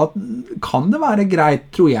Spence. Og da kan det være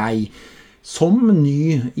greit, tror jeg, som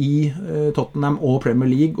ny i Tottenham og Premier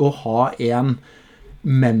League, å ha en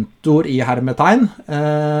mentor i hermetegn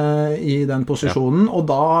i den posisjonen, og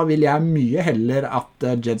da vil jeg mye heller at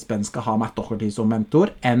Jed Spence skal ha Matt Doherty som mentor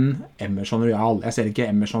enn Emerson Royal. Jeg ser ikke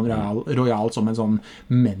Emerson Royal som en sånn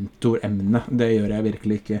mentoremne, det gjør jeg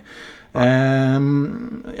virkelig ikke.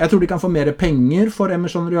 Jeg tror de kan få mer penger for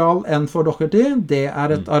Emerson Royal enn for Doherty, det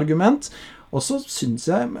et argument. Og så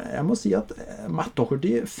synes jeg må si at Matt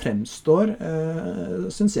Doherty fremstår,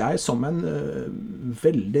 synes jeg, som en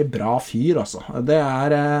veldig bra fyr, altså. Det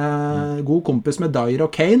god kompis med Dyer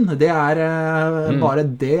og Kane, det bare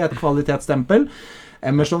det et kvalitetsstempel.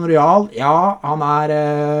 Emerson Royal, ja, han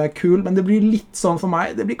kul, men det blir litt sånn for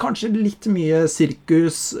meg, det blir kanskje litt mye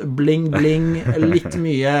sirkus, bling-bling, litt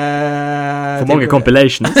mye... For mange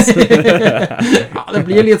compilations. Ja, det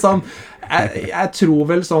blir litt sånn, jeg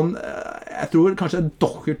tror vel sånn, jeg tror kanskje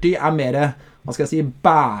Doherty mer, hva skal jeg si,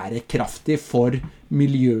 bærekraftig for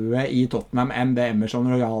miljøet i Tottenham enn det Emerson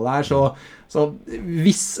Royal så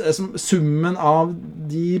hvis summen av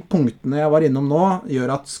de punktene jeg var innom nå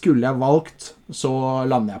gjør at skulle jeg valgt, så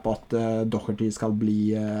lander jeg på at Doherty skal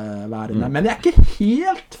bli værende. Men jeg ikke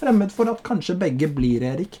helt fremmed for at kanskje begge blir,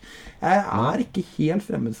 Erik. Jeg ikke helt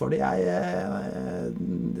fremmed for det. Jeg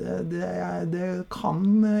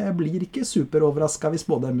blir ikke superoverrasket hvis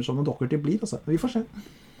både Emerson og Doherty blir, altså. Vi får se.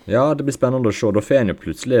 Ja, det blir spennende å se. Da får en jo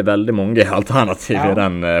plutselig veldig mange alternativer i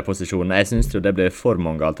den posisjonen. Jeg synes jo det blir for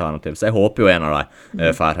mange alternativer, så jeg håper jo en av dem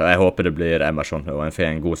fer. Jeg håper det blir Emerson, og en får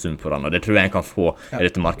en god sum for han. Og det tror jeg en kan få i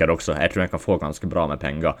dette markedet også. Jeg tror en kan få ganske bra med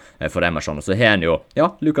penger for Emerson. Og så har en jo,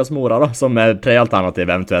 Lucas Moura da, som tre-alternativ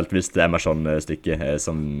eventuelt, hvis Emerson stikker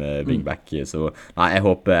som wingback. Så nei, jeg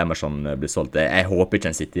håper Emerson blir solgt. Jeg håper ikke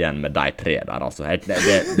en sitter igjen med de tre der, altså.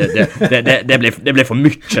 Det blir for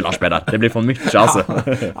mye, Lars Peder. Det blir for mye, altså.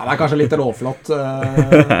 Ja, det kanskje litt råflott.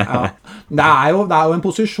 Ja. Det jo en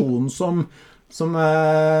posisjon som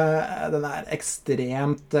den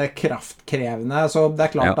ekstremt kraftkrevende, så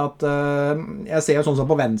det klart at jeg ser jo sånn som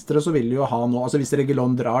på venstre så vil de jo ha nå, altså hvis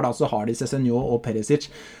Reguilón drar da, så har de Sessegnon og Perisic,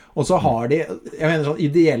 og så har de, jeg mener sånn,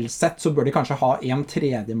 ideelt sett så bør de kanskje ha en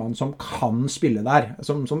tredjemann som kan spille der,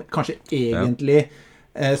 som kanskje egentlig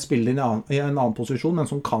spiller i en annen posisjon, men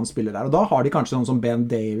som kan spille der. Og da har de kanskje noen som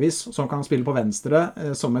Ben Davies, som kan spille på venstre,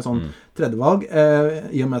 som et sånn tredjevalg,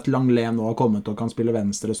 i og med at Langley nå har kommet og kan spille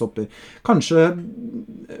venstre stopper. Kanskje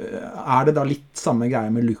det da litt samme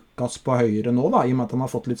greie med Lucas på høyre nå, da, i og med at han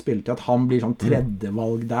har fått litt spilletid, at han blir sånn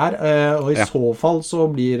tredjevalg der, og i så fall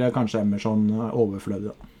så blir kanskje Emerson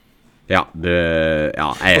overflødig da. Ja,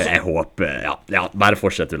 jeg håper bare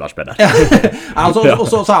fortsett du, Lars Peder. Og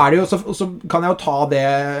så det jo, så kan jeg jo ta det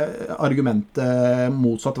argumentet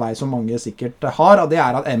motsatt vei som mange sikkert har, og det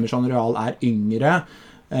at Emerson Royal yngre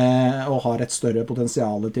og har et større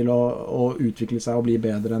potensial til å utvikle seg og bli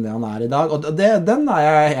bedre enn det han i dag, og den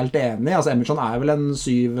jeg helt enig i. Altså Emerson vel en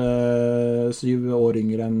 7 år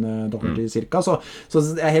yngre enn Doherty cirka, så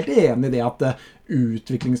jeg helt enig i det at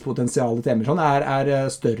utviklingspotensialet til Emerson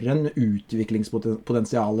større enn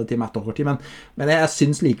utviklingspotensialet til Matt Doherty, men jeg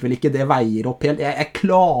synes likevel ikke det veier opp helt. Jeg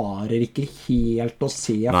klarer ikke helt å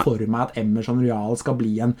se for meg at Emerson Royal skal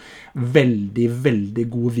bli en veldig, veldig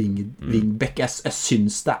god wingback. Jeg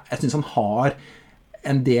synes han har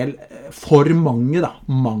en del for mange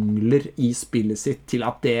mangler i spillet sitt til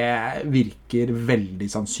at det virker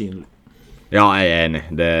veldig sannsynlig. Ja, jeg enig.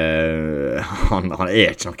 Han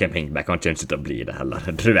ikke noen wingback, han kommer ikke til å bli det heller,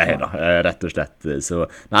 tror jeg da, rett og slett. Så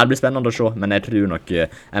nei, det blir spennende å se, men jeg tror nok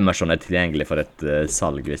Emerson tilgjengelig for et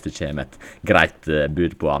salg hvis det kommer et greit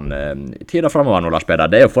bud på han. Tida fremover nå, Lars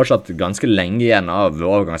Peder, det jo fortsatt ganske lenge igjen av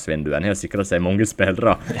overgangsvinduet. En har sikret seg mange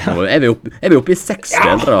spillere. Nå vi oppe i 6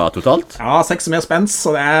 spillere totalt. Ja, 6 med Spence,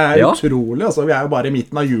 så det utrolig. Altså, vi jo bare i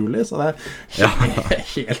midten av juli, så det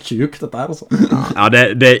helt sjukt dette her. Altså. Ja,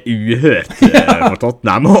 det uhørt for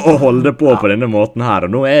Tottenham å holde på denne måten her, og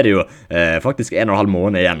nå det jo faktisk 1,5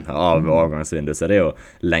 måned igjen av overgangsvinduet, så det jo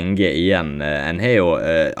lenge igjen. En har jo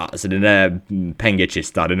altså denne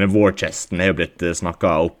pengekista, denne warchesten har jo blitt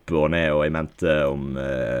snakket opp og ned og i mente om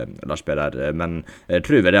Lars Peder, men jeg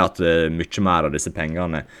tror vi det at mye mer av disse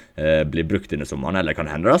pengene blir brukt denne sommeren, eller kan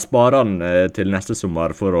hende da sparer den til neste sommer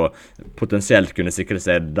for å potensielt kunne sikre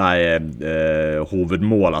seg de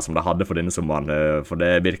hovedmålene som de hadde for denne sommeren, for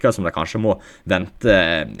det virker som de kanskje må vente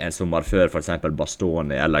en sommer før for eksempel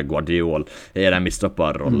Bastoni eller Guardiol den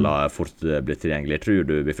midtstopperrollen fort blir tilgjengelig. Tror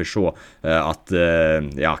du vi får se at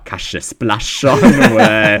cashet splasher nå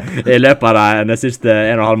i løpet av den siste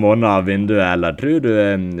 1,5 måneden av vinduet, eller tror du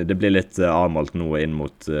det blir litt avmålt nå inn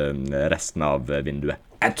mot resten av vinduet?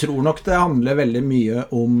 Jeg tror nok det handler veldig mye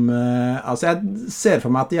om altså jeg ser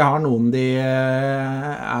for meg at de har noen de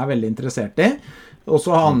veldig interessert i, Og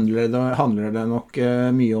så handler det nok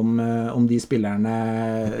mye om de spillerne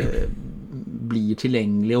blir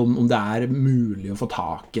tilgjengelige, om det mulig å få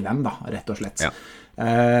tak i dem, da, rett og slett. Ja.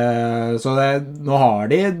 Så nå har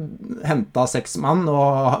de hentet 6 mann,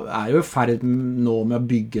 og jo i ferd nå med å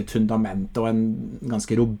bygge et fundament og en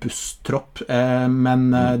ganske robust tropp, men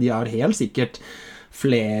de har helt sikkert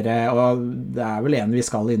flere, og det vel en vi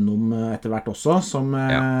skal innom etter hvert også, som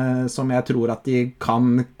jeg tror at de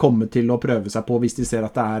kan komme til å prøve seg på hvis de ser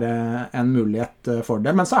at det en mulighet for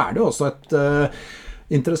det. Men så det jo også et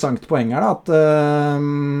interessant poeng her da, at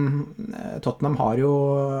Tottenham har jo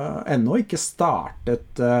ennå ikke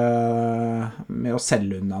startet med å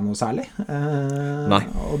selge unna noe særlig.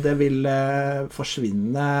 Og det vil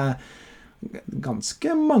forsvinne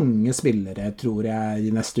ganske mange spillere, tror jeg,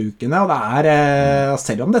 de neste ukene, og det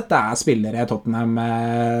selv om dette spillere Tottenham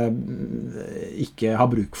ikke har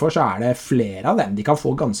bruk for, så det flere av dem de kan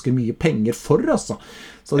få ganske mye penger for, altså.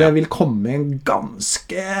 Så det vil komme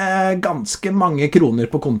ganske mange kroner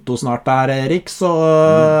på konto snart der, Erik, så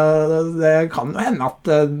det kan jo hende at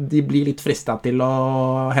de blir litt fristet til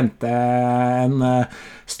å hente en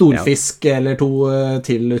storfisk eller 2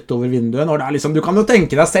 til utover vinduet. Når det liksom, du kan jo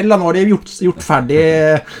tenke deg selv, da, når de har gjort ferdig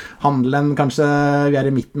handelen, kanskje vi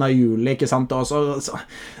i midten av juli, ikke sant, og så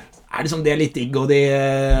liksom det litt digg, og de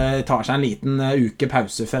tar seg en liten uke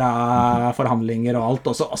pause fra forhandlinger og alt,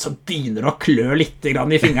 og så begynner det å klø litt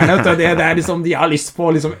grann i fingrene. Det liksom, de har lyst på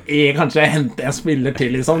liksom, kanskje hente en spiller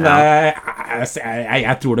til, liksom.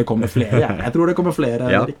 Jeg tror det kommer flere, Jeg tror det kommer flere,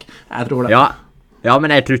 Erik. Jeg tror det. Ja,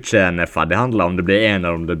 men jeg tror ikke en ferdighandler om det blir 1,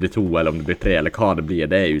 eller om det blir 2, eller om det blir 3, eller hva det blir,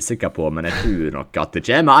 det jeg usikker på, men jeg tror nok at det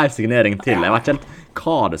kommer en signering til. Jeg vet ikke helt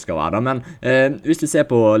hva det skal være, men hvis du ser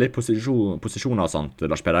på litt posisjoner og sånt,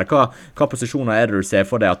 Lars Peder, hva posisjoner det du ser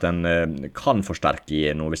for deg at en kan forsterke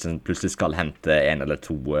i nå, hvis en plutselig skal hente 1 eller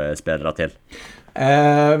 2 spillere til?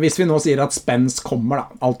 Hvis vi nå sier at Spence kommer da,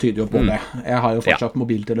 alt tyder jo på det. Jeg har jo fortsatt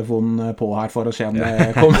mobiltelefonen på her for å se om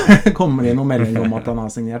det kommer inn noen melding om at han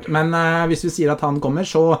har signert. Men hvis vi sier at han kommer,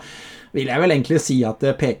 så vil jeg vel egentlig si at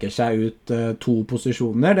det peker seg ut 2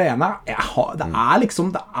 posisjoner. Det ene det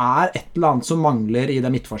liksom, det et eller annet som mangler i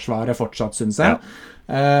det midtforsvaret fortsatt, synes jeg.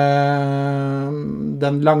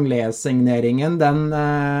 Den Langley-signeringen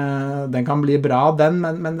den kan bli bra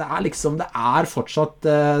men det liksom det fortsatt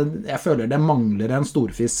jeg føler det mangler en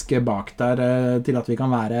storfisk bak der til at vi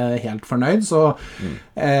kan være helt fornøyd, så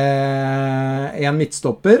en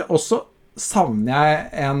midtstopper, og så savner jeg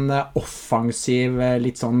en offensiv,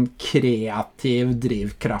 litt sånn kreativ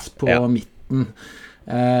drivkraft på midten.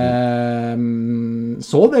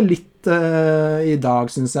 Så det litt i dag,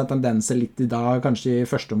 synes jeg, tendenser litt i dag, kanskje i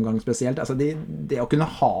første omgang spesielt. Altså det å kunne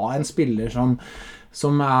ha en spiller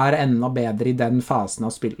som enda bedre i den fasen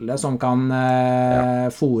av spillet, som kan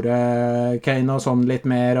fore Kane og sånn litt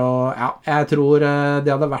mer, og jeg tror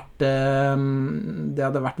det hadde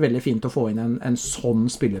vært veldig fint å få inn en sånn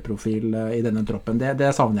spillerprofil i denne troppen. Det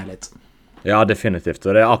savner jeg litt. Ja, definitivt.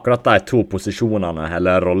 Og det akkurat de 2 posisjonene,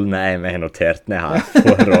 eller rollene jeg har notert ned her,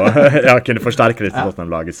 for å kunne forsterke det til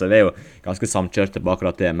Tottenham-laget. Så vi jo ganske samkjørte på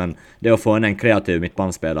akkurat det. Men det å få inn en kreativ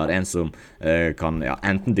midtbanespiller, en som kan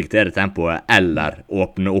enten diktere tempoet, eller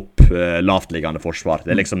åpne opp lavtliggende forsvar.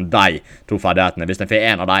 Det liksom de 2 ferdighetene. Hvis en får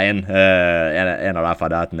en av de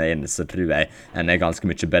ferdighetene inn, så tror jeg en ganske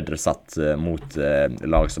mye bedre satt mot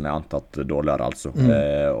lag som antatt dårligere, altså.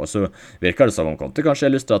 Og så virker det som om Conte kanskje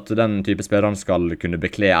har lyst til at den type spillerne skal kunne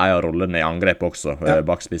bekle en av rollene i angrep også,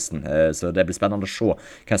 bak spissen. Så det blir spennende å se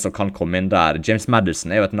hvem som kan komme inn der. James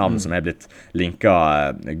Maddison jo et navn som har blitt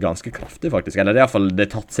linket ganske kraftig, faktisk. Eller i hvert fall det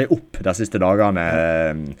tatt seg opp de siste dagene,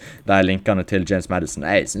 de linkene til James Maddison.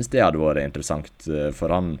 Jeg synes det hadde vært interessant, for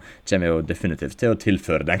han kommer jo definitivt til å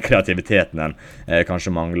tilføre den kreativiteten en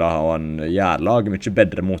kanskje mangler, og han gjør laget mye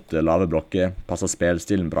bedre mot lave blokker, passer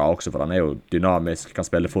spillstilen bra også, for han jo dynamisk, kan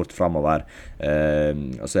spille fort fremover.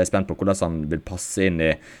 Og så jeg spent på hvordan han vil passe inn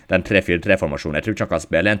i den 3-4-3-formasjonen. Jeg tror ikke han kan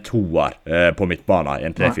spille en 2-er på midtbanen i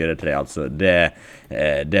en 3-4-3, altså.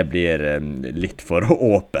 Det blir litt for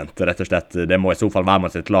åpent, rett og slett. Det må i så fall være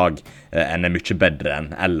mot et lag en mye bedre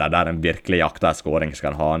enn, eller der en virkelig jakter skåring,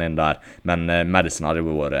 skal ha han inn der. Men Maddison hadde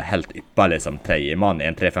jo vært helt ypperlig som tredjemann i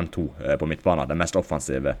en 3-5-2 på midtbanen, den mest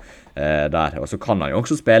offensive der. Og så kan han jo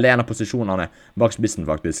også spille en av posisjonene bak spissen,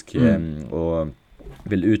 faktisk. Og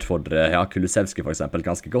vil utfordre Kulusevski for eksempel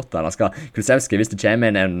ganske godt der. Kulusevski, hvis det kommer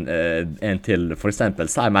inn en til, for eksempel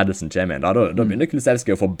Cy Madison kommer inn, da begynner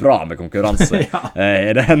Kulusevski å få bra med konkurranse i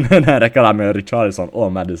den rekka der med Richarlison og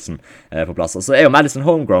Madison på plass. Og så jo Madison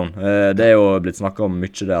homegrown. Det jo blitt snakket om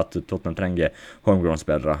mye det at Tottenham trenger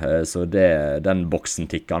homegrown-spillere, så den boksen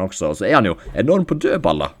tikker han også. Og så han jo enorm på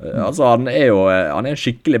dødballer. Altså han en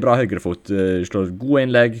skikkelig bra høyrefot, slår gode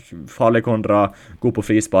innlegg, farlig kontra, god på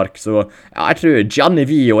frispark, så jeg tror Gianni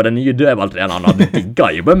Vio og den nye dødballtreneren hadde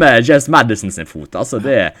digget jobbe med James Madison sin fot. Altså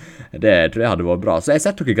det tror jeg hadde vært bra. Så jeg har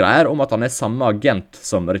sett noen greier om at han samme agent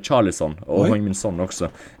som Richarlison og Heung-min Son også.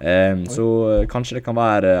 Så kanskje det kan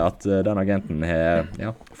være at den agenten har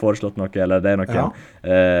foreslått noe, eller det noen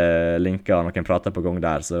linker, noen prater på gang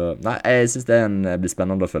der. Så nei, jeg synes det blir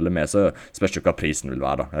spennende å følge med. Så spørs jo hva prisen vil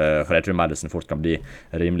være da. For jeg tror Madison fort kan bli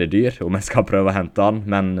rimelig dyr om jeg skal prøve å hente han,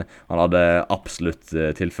 men han hadde absolutt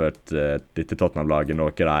tilført dette Tottenham-laget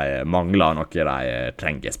noe de mangler, noe de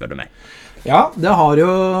trenger, spør du meg. Ja, det har jo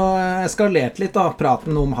eskalert litt da,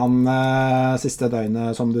 praten om han siste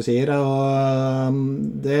døgnet, som du sier, og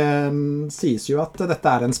det sies jo at dette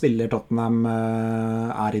en spiller Tottenham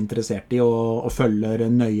interessert i og følger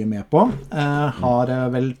nøye med på. Har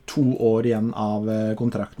vel 2 år igjen av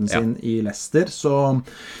kontrakten sin i Leicester, så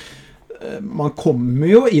man kommer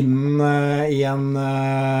jo inn i en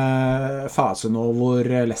fase nå hvor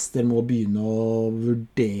Leicester må begynne å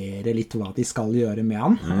vurdere litt hva de skal gjøre med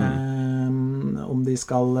han. Om de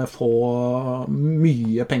skal få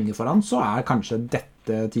mye penger for han, så kanskje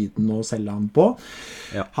dette tiden å selge han på.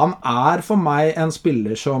 Han for meg en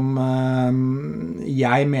spiller som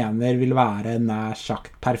jeg mener vil være nær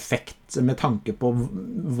sagt perfekt med tanke på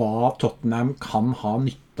hva Tottenham kan ha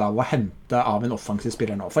nytte av å hente av en offensiv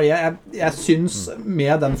spiller nå. For jeg synes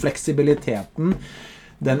med den fleksibiliteten,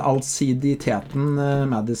 den allsidigiteten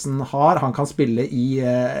Madison har, han kan spille i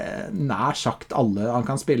nær sagt alle. Han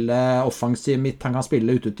kan spille offensiv midt, han kan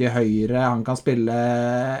spille ute til høyre, han kan spille...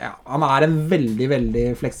 han en veldig, veldig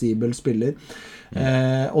fleksibel spiller.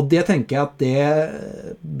 Og det tenker jeg at det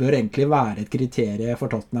bør egentlig være et kriterie for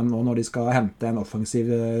Tottenham nå når de skal hente en offensiv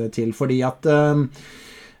til, fordi at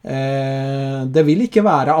det vil ikke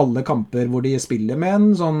være alle kamper hvor de spiller med en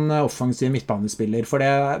sånn offensiv midtbanespiller, for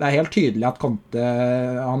det helt tydelig at Conte,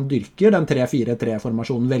 han dyrker den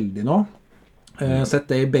 3-4-3-formasjonen veldig nå. Sett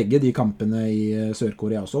det i begge de kampene i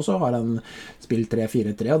Sør-Korea også, så har han spilt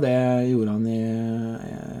 3-4-3, og det gjorde han i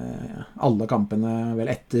alle kampene vel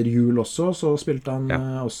etter jul også, så spilte han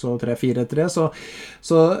også 3-4-3,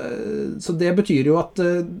 så det betyr jo at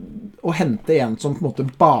å hente en som på en måte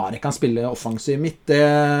bare kan spille offensiv midt,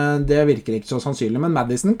 det virker ikke så sannsynlig, men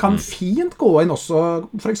Madison kan fint gå inn også,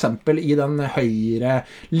 for eksempel i den høyre,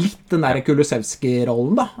 litt den der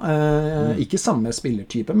Kulusevski-rollen da, ikke samme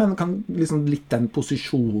spillertype, men kan liksom litt den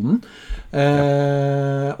posisjonen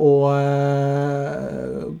og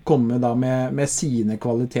komme da med sine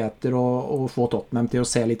kvaliteter og få Tottenham til å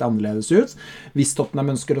se litt annerledes ut. Hvis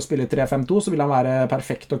Tottenham ønsker å spille 3-5-2 så vil han være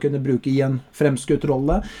perfekt å kunne bruke i en fremskutt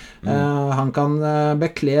rolle. Han kan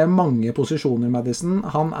bekle mange posisjoner, Madison.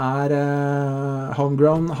 Han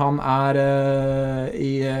homegrown, han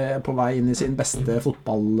på vei inn i sin beste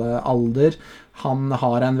fotballalder. Han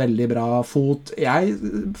har en veldig bra fot.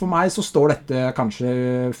 For meg så står dette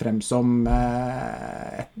kanskje frem som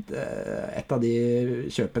et av de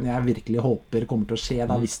kjøpene jeg virkelig håper kommer til å skje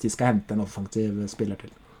da, hvis de skal hente en offensiv spiller til.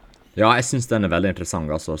 Ja, jeg synes den veldig interessant,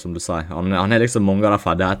 altså, som du sier. Han liksom mange av de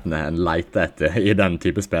ferdighetene en leter etter i den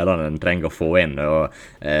type spillere en trenger å få inn, og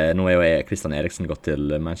nå jo Christian Eriksen gått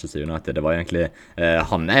til Manchester United. Det var egentlig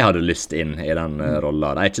han jeg hadde lyst inn i den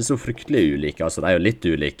rollen. De ikke så fryktelig ulike, altså de jo litt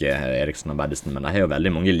ulike, Eriksen og Madison, men de har jo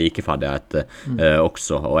veldig mange like ferdigheter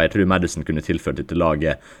også, og jeg tror Madison kunne tilført dette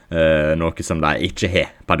laget noe som de ikke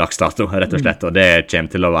har per dagsdato, rett og slett, og det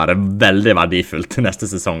kommer til å være veldig verdifullt neste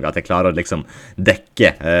sesong, at jeg klarer å liksom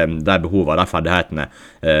dekke de behovene, de ferdighetene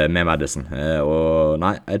med Madison. Og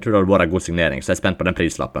nei, jeg tror det hadde vært en god signering, så jeg spent på den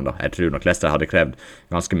prislappen da. Jeg tror nok Leicester hadde krevd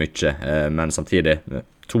ganske mye, men samtidig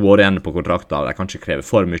 2 år igjen på kontrakter, de kan ikke kreve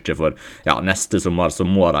for mye, for neste sommer så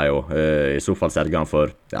må de jo i så fall selge han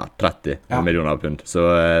for 30 millioner pund, så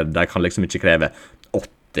de kan liksom ikke kreve 80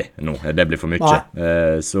 nå, det blir for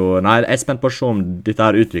mye. Så nei, jeg spent på å se om dette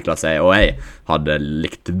her utvikler seg, og jeg hadde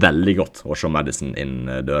likt veldig godt å se Madison inn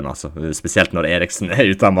døren, altså. Spesielt når Eriksen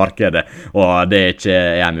ute av markedet, og det ikke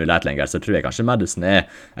en mulighet lenger, så tror jeg kanskje Madison et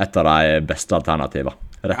av de beste alternativer.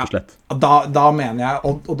 rett og slett. Da mener jeg,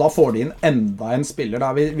 og da får de inn enda en spiller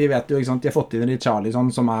da. Vi vet jo, ikke sant, de har fått inn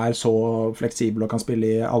Richarlison som så fleksibel og kan spille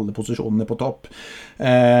i alle posisjonene på topp,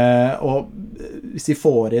 og hvis de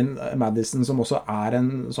får inn Maddison som også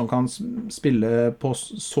som kan spille på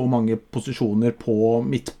så mange posisjoner på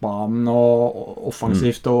midtbanen og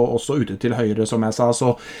offensivt og også ute til høyre som jeg sa,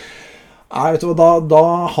 så vet du hva, da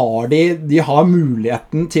har de har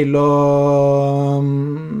muligheten til å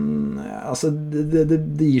altså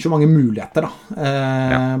det gir så mange muligheter da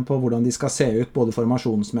på hvordan de skal se ut både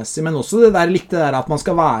formasjonsmessig, men også det der at man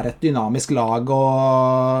skal være et dynamisk lag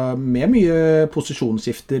og med mye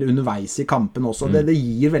posisjonsskifter underveis i kampen også, det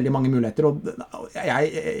gir veldig mange muligheter, og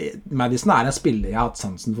Maddison en spiller jeg har hatt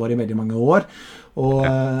sansen for i veldig mange år, og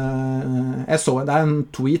jeg så det en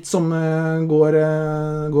tweet som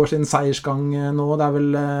går sin seiersgang nå, det vel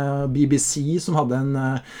BBC som hadde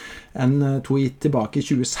en tweet tilbake i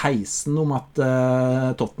 2016 om at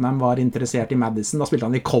Tottenham var interessert i Maddison. Da spilte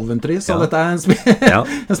han i Coventry, så dette en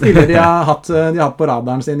spiller de har hatt på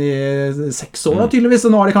radaren sin i 6 år tydeligvis,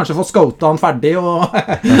 og nå har de kanskje fått scoutet han ferdig og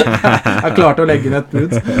klart å legge inn et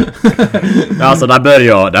bud. Så de bør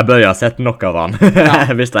jo ha sett nok av han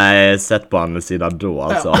hvis de har sett på han siden da,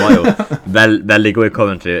 altså. Han var jo veldig god i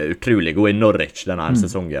Coventry, utrolig god i Norwich denne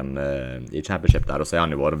sesongen i Championship der, og så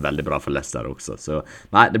han jo vært veldig bra for Leicester også, så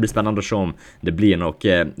nei, det blir spennende å se om det blir noe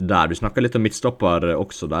der. Du snakker litt om midtstopper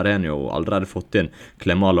også, der han jo allerede fått inn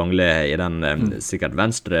Clément Lenglet i den sikkert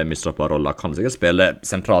venstre midtstopperrollen, kan sikkert spille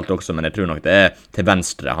sentralt også, men jeg tror nok det til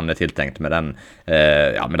venstre han tiltenkt med den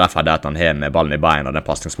med den ferdigheten han har med ballen i beina og den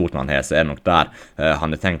passningsfoten han har, så det nok der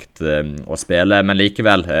han tenkt å spille, men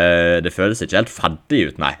likevel det føles ikke helt ferdig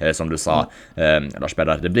ut, nei, som du sa, Lars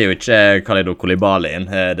Peder. Det blir jo ikke Kalidou Koulibaly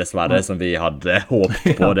dessverre, som vi hadde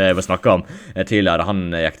håpet på, det vi snakket om tidligere. Han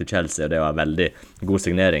gikk til Chelsea, og det var en veldig god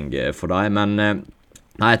signering for deg, men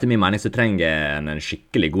nei, etter min mening så trenger en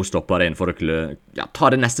skikkelig god stopper inn for å ta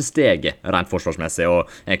det neste steget rent forsvarsmessig, og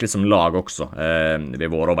egentlig som lag også. Vi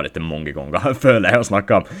har vært over dette mange ganger, føler jeg, å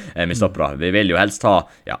snakke om midtstoppere. Vi vil jo helst ha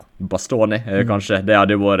Bastoni, kanskje. Det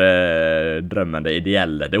hadde jo vært drømmen, det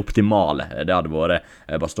ideelle, det optimale. Det hadde vært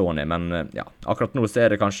Bastoni, men akkurat nå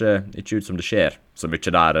ser det kanskje ikke ut som det skjer så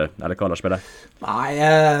mye der, eller hva Lars Peder? Nei,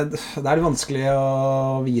 det litt vanskelig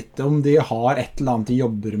å vite om de har et eller annet de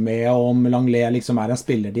jobber med, og om Lenglet liksom en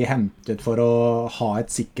spiller de hentet for å ha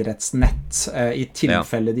et sikkerhetsnett i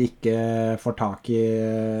tilfelle de ikke får tak i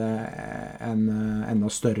en enda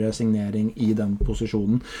større signering i den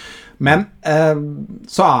posisjonen. Men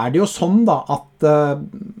så det jo sånn da at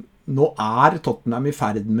nå Tottenham i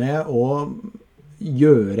ferd med å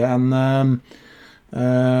gjøre en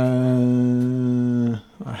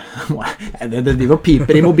det driver og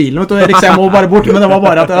piper i mobilen, vet du, Erik, så jeg må bare bort, men det var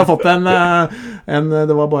bare at jeg har fått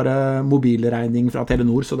det var bare mobilregning fra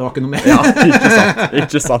Telenor, så det var ikke noe mer.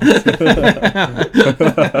 Ikke sant.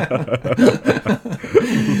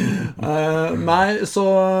 Nei, så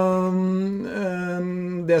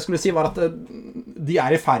det jeg skulle si var at de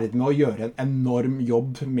i ferd med å gjøre en enorm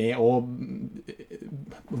jobb med å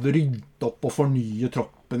rydde opp og fornye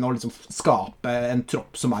troppen og liksom skape en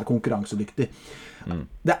tropp som konkurransedyktig.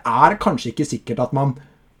 Det kanskje ikke sikkert at man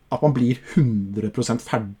blir 100%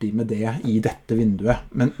 ferdig med det i dette vinduet,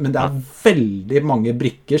 men det veldig mange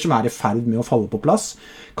brikker som i ferd med å falle på plass.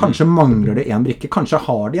 Kanskje mangler det en brikke, kanskje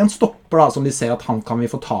har de en stopper da, som de ser at han kan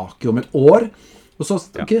vi få tak i om et år, og så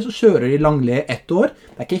kjører de Lenglet 1 år.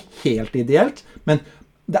 Det ikke helt ideelt, men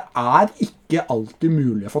det ikke alltid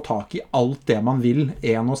mulig å få tak i alt det man vil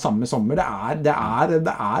en og samme sommer. Det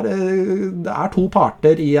to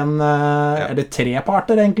parter i eller 3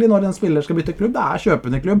 parter egentlig når en spiller skal bytte klubb. Det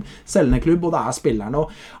kjøpende klubb, selgende klubb, og det spillerne. Og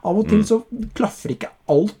av og til så klaffer ikke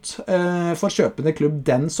alt for kjøpende klubb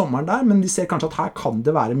den sommeren der, men de ser kanskje at her kan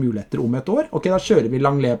det være muligheter om et år. Ok, da kjører vi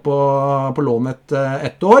Lenglet på lån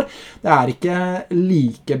et år. Det ikke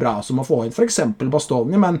like bra som å få inn for eksempel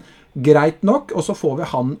Bastoni, men greit nok, og så får vi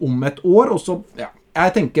han om et år, og så,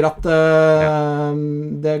 jeg tenker at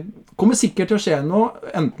det kommer sikkert til å skje noe,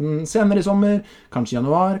 enten senere i sommer, kanskje i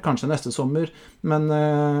januar, kanskje neste sommer, men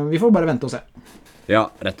vi får bare vente og se. Ja,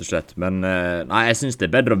 rett og slett. Men nei, jeg synes det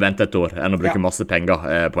bedre å vente et år enn å bruke masse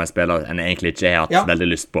penger på en spiller enn jeg egentlig ikke har hatt veldig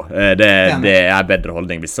lyst på. Det bedre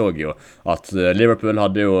holdning. Vi så jo at Liverpool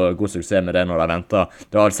hadde jo god suksess med det når de ventet.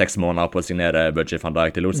 Det var 6 måneder på å signere Virgil van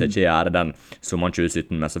Dijk. De lot seg ikke gjøre den sommeren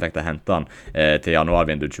 2017, men så fikk de hentet han til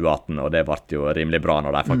januarvindu 2018, og det ble jo rimelig bra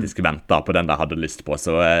når de faktisk ventet på den de hadde lyst på.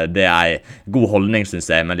 Så det en god holdning, synes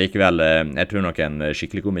jeg, men likevel, jeg tror nok en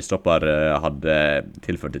skikkelig god midtstopper hadde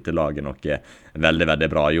tilført dette laget noe veldig veldig, veldig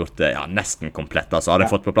bra, gjort det nesten komplett. Altså, hadde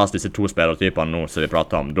jeg fått på plass disse 2 spillertypene nå som vi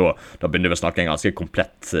prater om, da begynner vi å snakke en ganske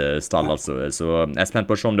komplett stall, altså. Så jeg spent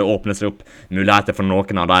på å se om det åpner seg opp muligheter for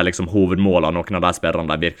noen av de liksom, hovedmålene, noen av de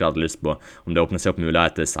spillerne de virkelig hadde lyst på, om det åpner seg opp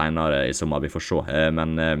muligheter senere i sommer, vi får se.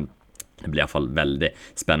 Men det blir i hvert fall veldig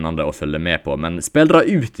spennende å følge med på. Men spillere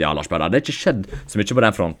ut, Lars Peder. Det er ikke skjedd så mye på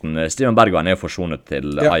den fronten. Steven Bergwijn er jo forsvunnet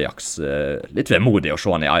til Ajax. Litt vemodig å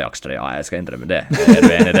se han i Ajax, tror jeg skal innrømme det. Er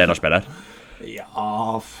du enig i det, Lars Peder?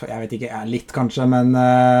 Ja, jeg vet ikke, litt kanskje, men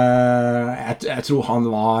jeg tror han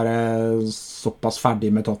var såpass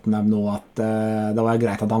ferdig med Tottenham nå at det var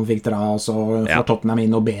greit at han fikk dra, og så får Tottenham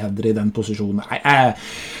inn noe bedre i den posisjonen.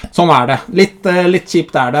 Sånn er det. Litt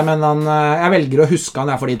kjipt er det, men jeg velger å huske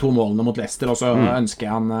han for de 2 målene mot Leicester, og så ønsker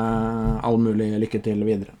jeg han all mulig lykke til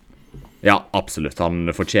videre. Ja, absolutt.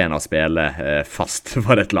 Han fortjener å spille fast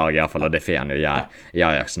for et lag, i hvert fall, og det får han jo gjøre i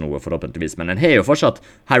Ajax nå, forhåpentligvis. Men han har jo fortsatt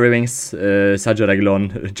Harry Winks, Sergio Reguilón,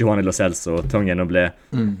 Giovanni Lo Celso, Tongue Noblé,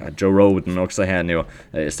 Joe Roden også har han jo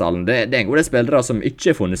i stallen. Det er en god del spillere som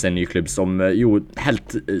ikke har funnet seg en ny klubb, som jo helt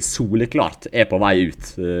soleklart er på vei ut.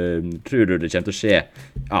 Tror du det kommer til å skje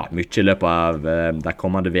mye i løpet av de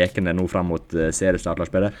kommende vekene nå frem mot seriestart,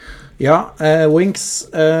 Lars Peder? Ja, Winks,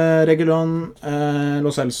 Reguilón,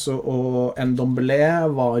 Lo Celso og Ndombele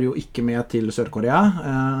var jo ikke med til Sør-Korea,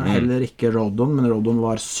 heller ikke Rodon, men Rodon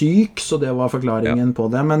var syk, så det var forklaringen på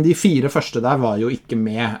det. Men de 4 første der var jo ikke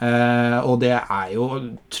med, og det er jo,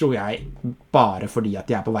 tror jeg, bare fordi at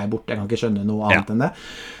de er på vei bort. Jeg kan ikke skjønne noe annet enn det.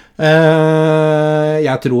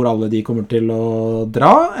 Jeg tror alle de kommer til å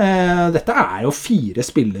dra. Dette er jo 4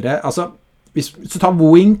 spillere, altså hvis du tar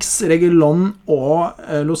Winks, Reguilón og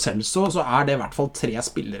Lo Celso, så er det i hvert fall 3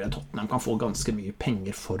 spillere Tottenham kan få ganske mye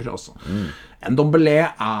penger for, altså.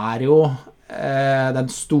 Ndombele er jo det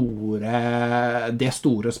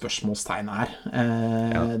store spørsmålstegnet her.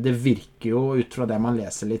 Det virker jo, ut fra det man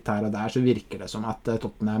leser litt her og der, så virker det som at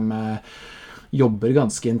Tottenham jobber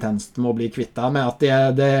ganske intenst med å bli kvittet, men at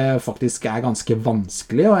det faktisk er ganske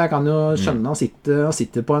vanskelig, og jeg kan jo skjønne han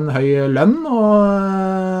sitter på en høy lønn, og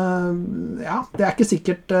det er ikke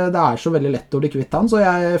sikkert det er så veldig lett å bli kvitt han, så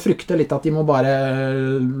jeg frykter litt at de må bare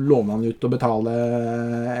låne han ut og betale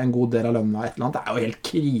en god del av lønna et eller annet. Det er jo helt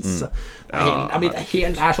krise.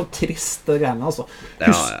 Det er så trist, det greiene, altså.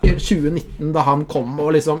 Husker 2019 da han kom,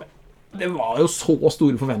 og liksom det var jo så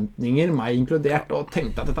store forventninger, meg inkludert, og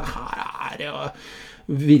tenkte at dette her er jo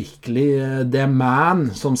virkelig the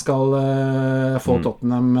man som skal få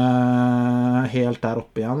Tottenham helt der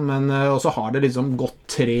oppe igjen. Men også har det liksom gått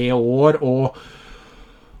 3 år, og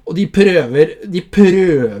de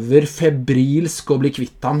prøver febrilsk å bli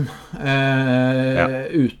kvitt ham,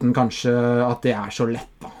 uten kanskje at det er så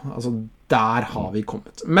lett, da. Altså, der har vi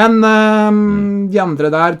kommet. Men de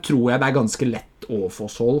andre der tror jeg det er ganske lett å få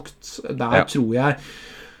solgt. Der tror jeg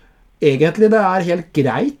egentlig det er helt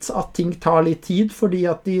greit at ting tar litt tid, fordi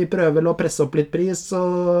at de prøver å presse opp litt pris,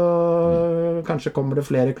 og kanskje kommer det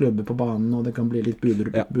flere klubber på banen, og det kan bli litt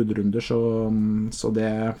budrunder, så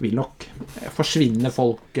det vil nok forsvinne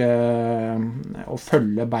folk og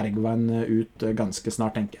følge Bergwijn ut ganske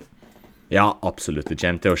snart, tenker jeg. Ja, absolutt. Det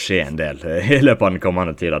kommer til å skje en del i løpet av den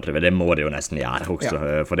kommende tiden, tror jeg. Det må det jo nesten gjøre også,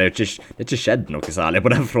 for det er jo ikke skjedd noe særlig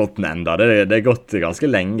på den fronten enda. Det er gått ganske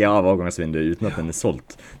lenge av avgangsvinduet uten at den er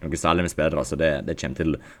solgt noe særlig med spillere, så det kommer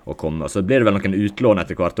til å komme. Og så blir det vel noen utlån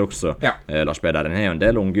etter hvert også, Lars Peder. Den er jo en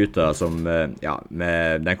del unggutter som,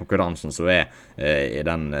 med den konkurransen som er i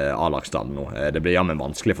den A-lagsdalen nå, det blir jammen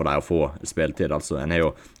vanskelig for deg å få spilletid, altså. En er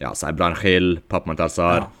jo, Brian Hill, Pape Matar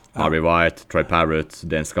Sarr, Harvey White, Troy Parrott,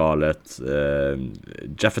 Dan Scarlett,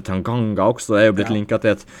 Jeffet Tanganga også er jo blitt linket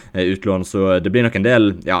til et utlån, så det blir nok en del,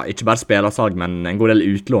 ikke bare spillersalg, men en god del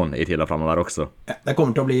utlån i tiden fremover også. Det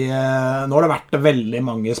kommer til å bli, nå har det vært veldig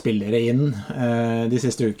mange spillere inn de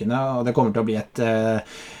siste ukene, og det kommer til å bli et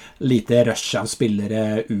lite rush av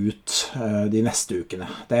spillere ut de neste ukene.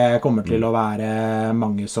 Det kommer til å være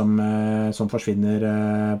mange som forsvinner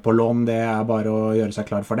på lån. Det er bare å gjøre seg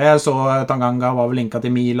klar for det. Så Tanganga var vel linket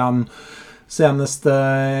til Milan senest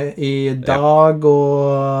i dag,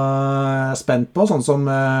 og spent på sånn som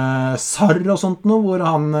Sarr og sånt nå, hvor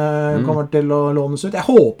han kommer til å lånes ut. Jeg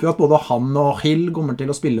håper jo at både han og Hill kommer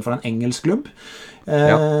til å spille for en engelsk klubb.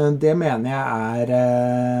 Det mener jeg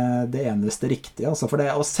er det eneste riktige, altså, for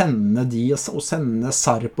det å sende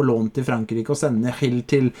Sarr på lån til Frankrike og sende Hill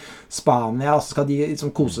til Spania, og så skal de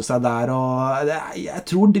liksom kose seg der, og jeg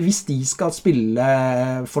tror hvis de skal spille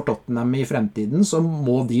for Tottenham i fremtiden, så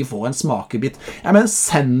må de få en smakebit. Men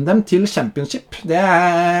send dem til Championship, det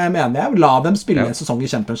mener jeg. La dem spille en sesong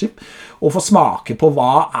i Championship og få smake på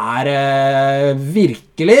hva er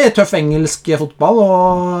virkelig skikkelig tøff engelsk fotball,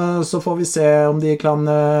 og så får vi se om de kan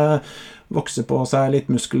vokse på seg litt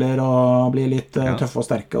muskler og bli litt tøffe og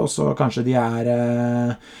sterke, og så kanskje de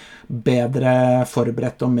bedre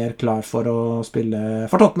forberedt og mer klar for å spille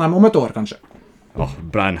for Tottenham om et år, kanskje.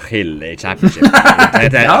 Brian Hill I Championship.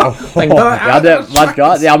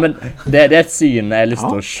 Men det er et syn jeg har lyst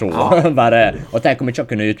til å se. Og tenk om ikke han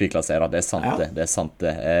kunne utvikle seg. Det er sant, det er sant.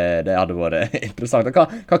 Det hadde vært interessant.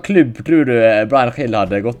 Hva klubb tror du Brian Hill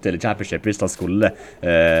hadde gått til I Championship hvis han skulle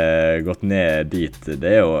gått ned dit?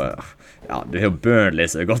 Det er jo... Ja, det er jo Burnley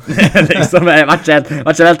som har gått ned, liksom. Jeg vet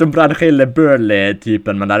ikke helt om Brian Hill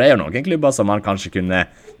Burnley-typen, men det er jo noen klubber som han kanskje kunne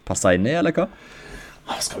passe inn I, eller hva?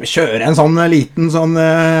 Skal vi kjøre en sånn liten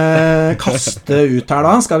kaste ut her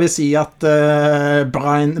da? Skal vi si at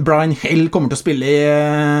Brian Hill kommer til å spille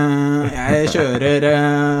jeg kjører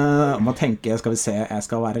hva tenker jeg, skal vi se, jeg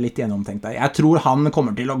skal være litt gjennomtenkt der. Jeg tror han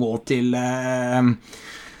kommer til å gå til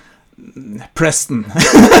Preston.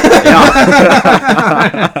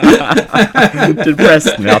 Til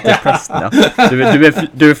Preston, ja. Du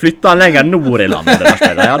vil flytte han lenger nord I landet,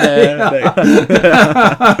 ja,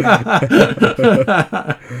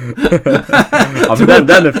 men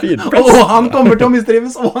den fin. Han kommer til å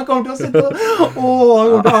mistrives, han kommer til å sitte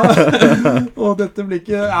dette blir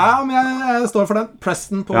ikke men jeg står for den.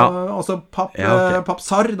 Preston på også Pape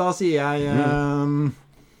Sarr, da sier jeg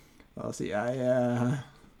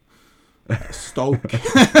Stoke,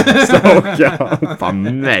 ja.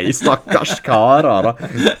 Faen meg, stakkars karer da.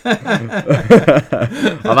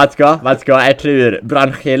 Vet du hva? Jeg tror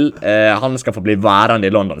Brian Hill han skal få bli værende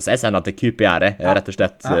I London, så jeg sender til QPR rett og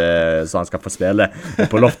slett, så han skal få spille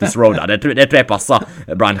på Loftus Road. Det tror jeg passer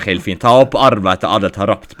Brian Hill fint. Ta opp arvet til Adel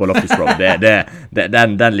Tarapt på Loftus Road.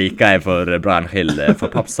 Den liker jeg for Brian Hill. For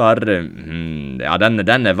Papsar, ja, den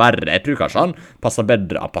verre. Jeg tror kanskje han passer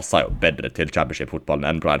jo bedre til Championship-fotballen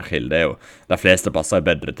enn Brian Hill. Det jo de fleste passer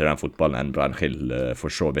bedre til den fotballen enn Brian Hill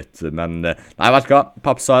for så vidt. Men nei, vet du hva?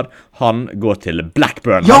 Papsar, han går til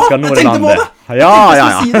Blackburn. Ja, jeg tenkte på det! Jeg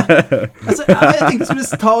tenkte jeg skulle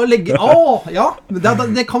ta og legge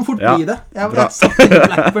det kan fort bli det. Jeg satt I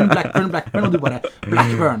Blackburn, og du bare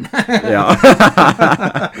Blackburn. Ja.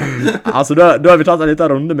 Altså, da har vi tatt en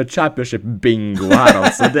liten runde med Championship bingo her,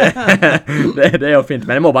 altså. Det jo fint.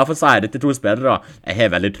 Men jeg må bare få si dette 2 spillere jeg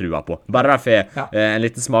har veldig trua på. Bare derfor en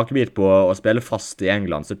liten smakebit på å spille fast I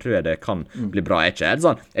England, så tror jeg det kan bli bra. Jeg er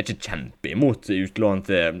ikke kjempe imot utlån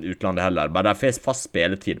til utlandet heller. Bare derfor jeg fast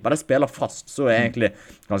spilletid. Bare spiller fast, så jeg egentlig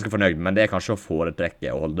ganske fornøyd. Men det kanskje å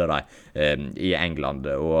foretrekke å holde deg I England.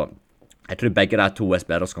 Og jeg tror begge de 2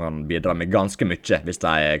 spillere som kan bidra med ganske mye hvis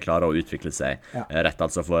de klarer å utvikle seg rett,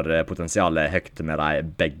 altså for potensialet høyt med de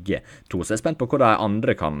begge 2. Så jeg spent på hvor de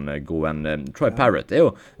andre kan gå en. Troy Parrott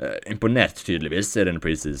jo imponert tydeligvis I denne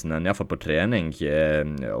preseasonen, I hvert fall på trening,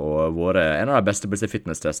 og vært en av de beste på disse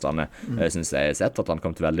fitness-testene, synes jeg sett at han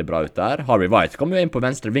kom til veldig bra ut der. Harvey White kom jo inn på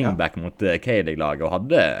venstre wingback mot K-League-laget, og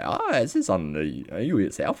hadde, jeg synes han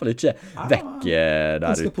gjorde seg I hvert fall ikke vekk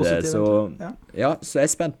der ute, så så jeg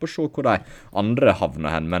spent på å se hvor de andre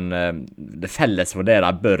havner hen, men det felles for det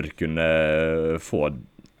de bør kunne få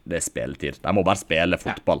det spilletid. De må bare spille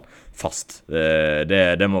fotball fast.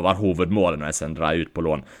 Det må være hovedmålet når jeg sender dem ut på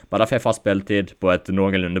lån. Bare de får fast spilletid på et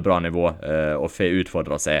noenlunde bra nivå, og får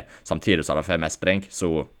utfordre seg samtidig som de får mestring,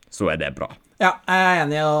 så det bra. Ja, jeg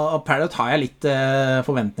enig, og Parrott har jeg litt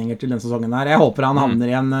forventninger til denne sesongen her. Jeg håper han havner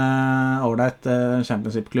I en overleit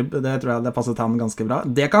championship-klubb. Det tror jeg det passet han ganske bra.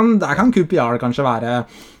 Der kan QPR kanskje være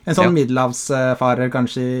en sånn middelhavsfarer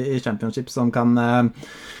kanskje I championship som kan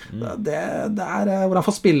det hvor han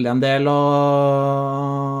får spille en del,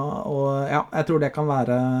 og jeg tror det kan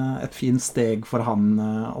være et fint steg for han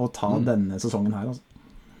å ta denne sesongen her, altså.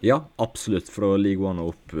 Ja, absolutt, fra League One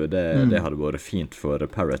og opp. Det hadde vært fint for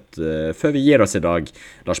Parrott. Før vi gir oss I dag,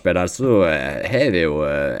 Lars Peder, så har vi jo,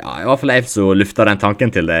 I hvert fall jeg så luftet den tanken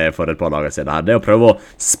til det for et par dager siden her. Det å prøve å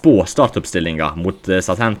spå startoppstillinga mot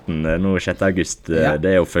Southampton nå 6. august.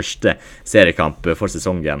 Det jo første seriekamp for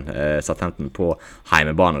sesongen, Southampton på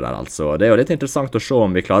heimebane der, altså. Det jo litt interessant å se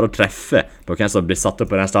om vi klarer å treffe på hvem som blir satt opp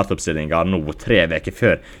på den startoppstillinga nå 3 veker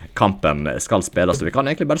før kampen skal spilles. Så vi kan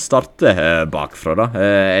egentlig bare starte bakfra da.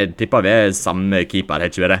 Jeg tipper vi samme keeper,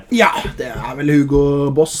 ikke vi det? Ja, det vel Hugo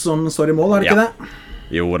Boss som står I mål, det ikke det?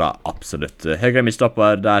 Jo da, absolutt. Høyre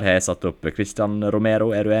midtstopper, der har jeg satt opp Christian Romero,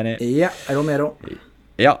 du enig? Ja, Romero.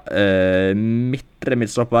 Ja, midtre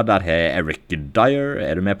midtstopper, der har jeg Eric Dyer,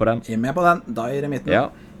 du med på den? Jeg med på den, Dyer I midten. Ja.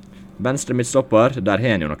 venstre midtstopper, der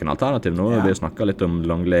har han jo noen alternativ nå. Vi har snakket litt om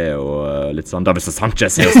Longley og litt sånn. Davinson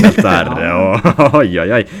Sanchez har jo spilt der, og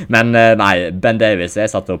oi. Men nei, Ben Davies er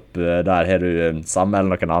satt opp der. Har du samme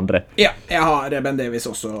eller noen andre? Ja, jeg har Ben Davies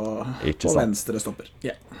også på venstre stopper.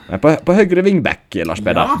 Men på høyre wingback, Lars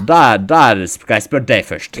Peder, der skal jeg spørre deg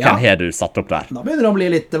først. Hvem har du satt opp der? Da begynner det å bli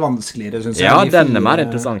litt vanskeligere, synes jeg. Ja, den er mer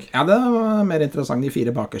interessant. Ja, det er mer interessant. De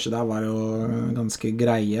 4 bakerste der var jo ganske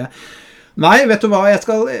greie. Nei, vet du hva?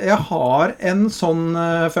 Jeg har en sånn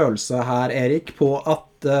følelse her, Erik, på at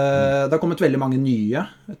det har kommet veldig mange nye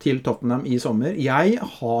til Tottenham i sommer. Jeg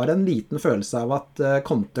har en liten følelse av at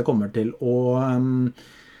Conte kommer til å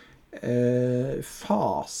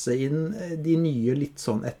fase inn de nye litt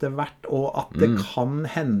sånn etter hvert, og at det kan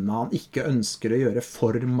hende han ikke ønsker å gjøre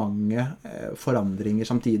for mange forandringer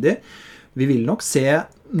samtidig. Vi vil nok se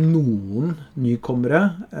noen nykommere,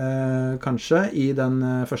 kanskje, i den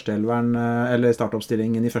første elveren, eller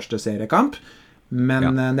startoppstillingen i første seriekamp,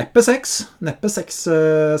 men neppe 6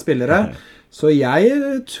 spillere. Så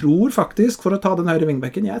jeg tror faktisk, for å ta den høyre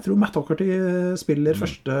wingbacken, jeg tror Matt Doherty spiller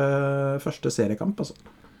første seriekamp, altså.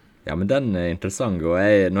 Ja, men den er interessant, og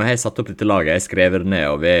nå har jeg satt opp dette laget, jeg skrev det ned,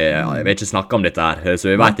 og vi har ikke snakket om dette her,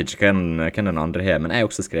 så vi vet ikke hvem den andre har, men jeg har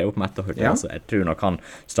også skrevet opp Matt Doherty, så jeg tror nok han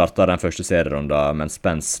starter den første serierunden, mens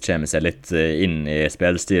Spence kommer seg litt inn i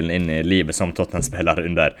spillestilen, inn i livet som Tottenham-spiller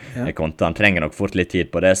under Conte. Han trenger nok fort litt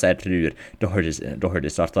tid på det, så jeg tror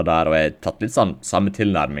Doherty starter der, og jeg har tatt litt sånn samme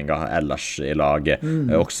tilnærminger ellers i laget,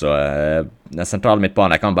 også den sentrale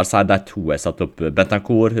midtbanen. Jeg kan bare si at de 2 jeg satt opp.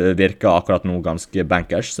 Bentancur virker akkurat nå ganske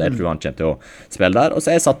bankers, så jeg tror han kommer til å spille der. Og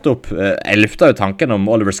så har jeg satt opp, jeg luftet jo tanken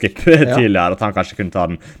om Oliver Skip tidligere, at han kanskje kunne ta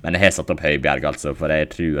den, men jeg har satt opp Højbjerg, altså, for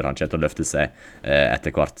jeg tror han kommer til å løfte seg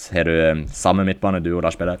etter hvert. Har du samme midtbane du og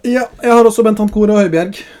Lars Peder? Ja, jeg har også Bentancur og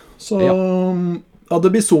Højbjerg, så hadde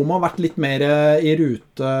Bizuma vært litt mer i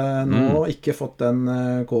rute nå, ikke fått den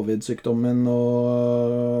covid-sykdommen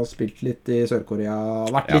og spilt litt i Sør-Korea,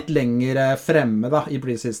 vært litt lenger fremme da, i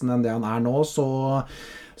preseason enn det han er nå, så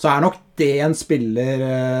er nok det en spiller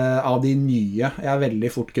av de nye jeg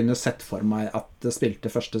veldig fort kunne sett for meg at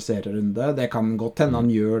spilte første serierunde. Det kan godt hende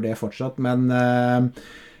han gjør det fortsatt, men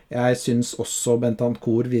jeg synes også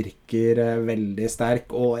Bentancur virker veldig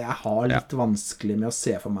sterk, og jeg har litt vanskelig med å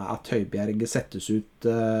se for meg at Højbjerg settes ut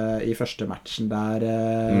i første matchen der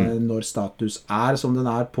når status er som den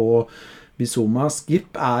er på Bizuma.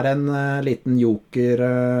 Skip er en liten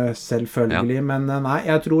joker selvfølgelig, men nei,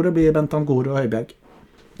 jeg tror det blir Bentancur og Højbjerg.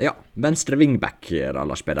 Ja, venstre wingback da,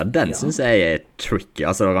 Lars Peder, den synes jeg er tricky,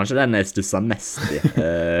 altså kanskje den jeg stusser mest i.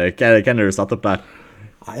 Hvem har du satt opp der?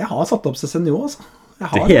 Nei, jeg har satt opp Sessignon, altså.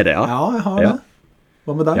 Det er det, ja. Ja, jeg har det.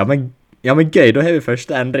 Hva med deg? Ja, men gøy, da har vi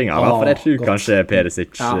første endringer, for jeg tror kanskje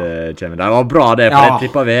Perisic kommer. Det var bra det,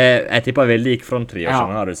 for jeg tippet vi lik fronttrio,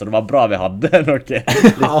 skjønner du, så det var bra vi hadde noe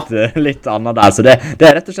litt annet der. Så det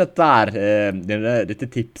er rett og slett der dette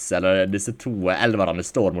tips, eller disse 2 elverne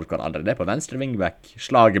står mot hverandre. Det er på venstre wingback.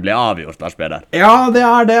 Slaget blir avgjort, Lars Peder. Ja, det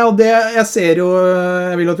er det, og det, jeg ser jo,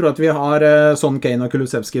 jeg vil jo tro at vi har Son, Kane og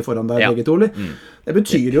Kulusevski foran der, begge to. Det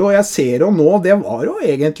betyr jo, jeg ser jo nå, det var jo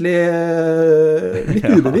egentlig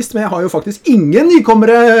litt ubevisst, men jeg har jo faktisk ingen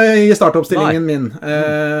nykommere i startoppstillingen min.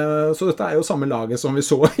 Så dette er jo samme laget som vi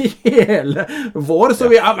så i hele vår, så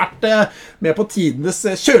vi har vært med på tidenes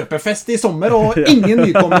kjøpefest i sommer, og ingen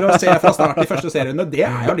nykommere å se fra start i første serien. Det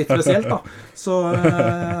er jo litt spesielt da. Så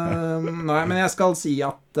nei, men jeg skal si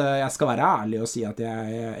at jeg skal være ærlig og si at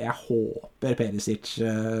jeg håper Perisic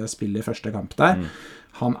spiller første kamp der.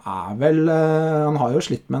 Han er vel, han har jo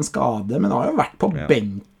slitt med en skade, men har jo vært på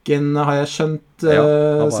benken, har jeg skjønt,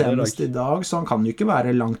 senest i dag, så han kan jo ikke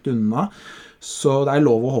være langt unna. Så det er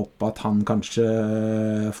lov å håpe at han kanskje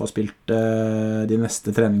får spilt de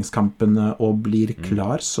neste treningskampene og blir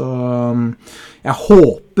klar. Så jeg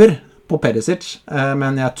håper på Perisic,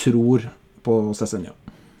 men jeg tror på Sessignon.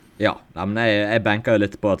 Ja, men jeg banker jo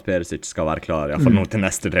litt på at Perisic skal være klar, I hvert fall nå til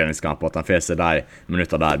neste treningskamp, og at han får seg de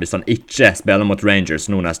minutter der. Hvis han ikke spiller mot Rangers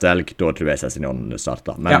nå neste helg, da tror jeg Sessignon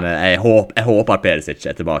starter. Men jeg håper Perisic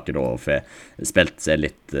tilbake da, og får spilt seg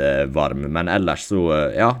litt varm. Men ellers så,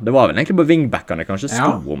 det var vel egentlig på wingbackene kanskje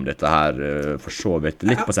sto om dette her, for så vidt.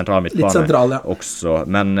 Litt på sentral midtbane også.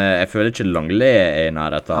 Men jeg føler ikke Longley I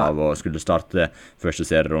nærheten av å skulle starte første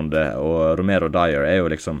serierunde, og Romero Dyer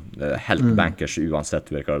jo liksom helt bankers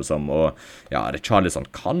uansett, virker det som, og ja, Richarlison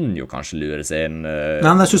kan jo kanskje lure seg inn. Nei,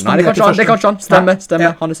 han suspendert det kan han, stemmer,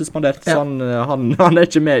 ja. Han suspendert, så han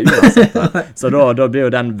ikke med uansett. Så da blir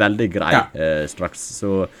jo den veldig grei straks,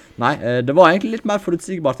 så nei, det var egentlig litt mer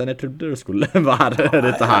forutsigbart enn jeg trodde det skulle være,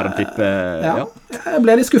 dette her type, Jeg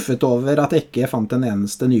ble litt skuffet over at jeg ikke fant en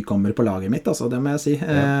eneste nykommer på laget mitt, altså, det må jeg si.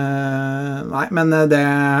 Nei, men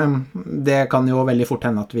det kan jo veldig fort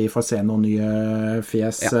hende at vi får se noen nye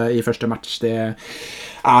fjes i første match. Det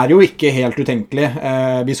jo ikke helt utenkelig.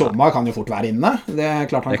 Bissouma kan jo fort være inne. Det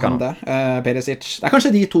klart han kan det. Perisic. Det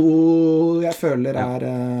kanskje de to jeg føler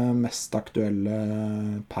mest aktuelle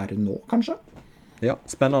per nå, kanskje. Ja,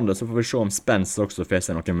 spennende. Så får vi se om Spence også får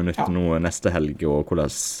seg noen minutter nå neste helg, og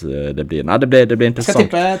hvordan det blir. Nei, det blir interessant. Skal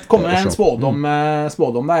jeg tippe komme en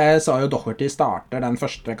spådom da. Jeg sa jo Doherty starter den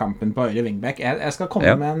første kampen på høyre wingback. Jeg skal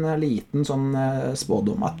komme med en liten sånn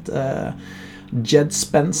spådom at Jed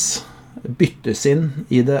Spence byttes inn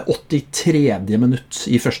i det 83. minutt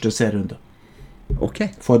i første serierunde. Ok.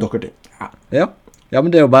 For Doherty. Ja, men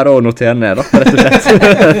det jo bare å notere ned da, rett og slett.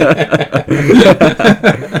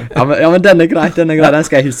 men den grei, den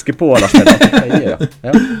skal jeg huske på, Lars Peder.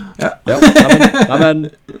 Men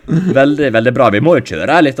veldig, veldig bra. Vi må jo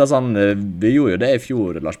kjøre litt av sånn, vi gjorde jo det i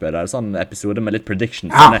fjor, Lars Peder, sånn episode med litt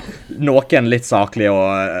predictions, noen litt saklige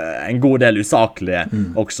og en god del usaklige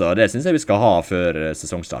også. Det synes jeg vi skal ha før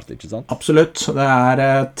sesongstart, ikke sant? Absolutt.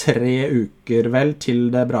 Det 3 uker vel til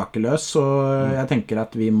det braker løs, så jeg tenker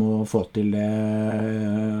at vi må få til det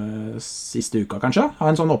siste uka kanskje. Ha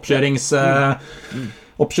en sånn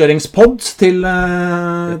oppkjøringspod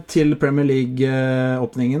til Premier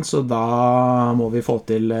League-åpningen, så da må vi få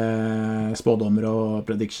til spådommer og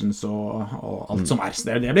predictions og alt som Så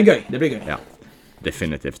det blir gøy. Det blir gøy. Ja.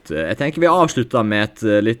 Definitivt. Jeg tenker vi avslutter med et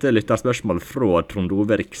lite lytterspørsmål fra Trond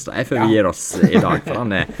Ove Rikstad. Jeg får vi gir oss i dag, for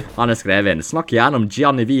han skrevet inn. Snakk gjerne om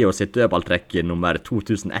Gianni Vio sitt dødballtrekk nummer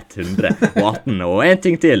 2118. Og en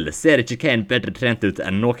ting til, ser ikke Kane bedre trent ut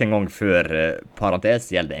enn noen gang før?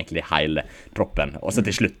 Parentes gjelder egentlig hele troppen. Og så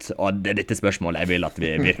til slutt, og det dette spørsmålet jeg vil at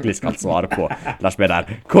vi virkelig skal svare på, Lars Peder.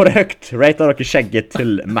 Hvor høyt rater dere skjegget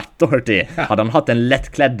til Matt Doherty? Hadde han hatt en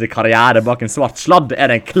lettkledd karriere bak en svart sladd, det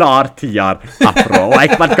en klar tier herfra. Og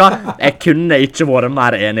jeg kunne ikke vært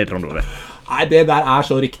mer enig, Trond Ove. Nei, det der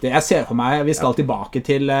så riktig. Jeg ser for meg, vi skal tilbake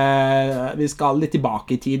til vi skal litt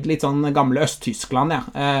tilbake i tid, litt sånn gamle Øst-Tyskland,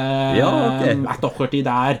 Matt Doherty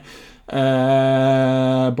der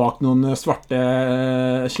bak noen svarte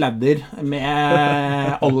sladder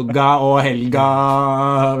med Olga og Helga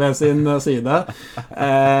ved sin side,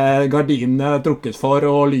 gardinene trukket for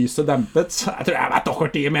og lyset dempet. Jeg tror jeg vet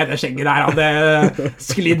Doherty med det skjegget der hadde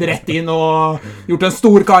sklidd rett inn og gjort en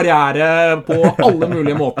stor karriere på alle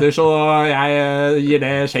mulige måter, så jeg gir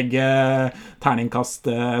det skjegget terningkast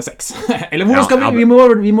 6. Eller hvordan skal vi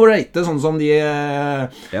må rate sånn som de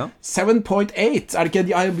 7.8. Det ikke?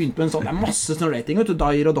 De har jo begynt med en sånn, det masse sånn rating, vet du,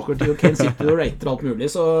 Dyer og Doherty og Kane sitter og rater alt mulig,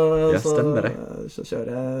 så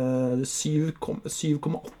kjører 7,8.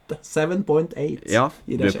 7.8. Ja,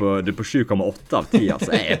 du på 7,8 av 10,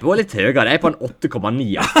 altså. Jeg på litt høyere, jeg på en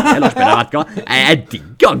 8,9. Ellers spiller jeg, vet du hva? Jeg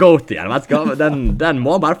digger GOAT igjen, vet du hva? Den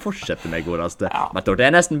må bare fortsette med godeste. Vet du,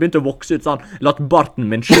 jeg nesten begynte å vokse ut sånn, latt barten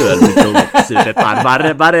min selv begynte å vokse ut litt her.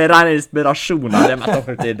 Bare ren inspirasjon av det Matt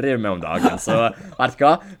Doherty driver med om dagen. Så, vet du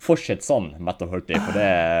hva? Fortsett sånn, Matt Doherty, for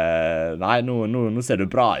det... Nei, nå ser du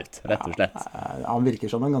bra ut, rett og slett. Han virker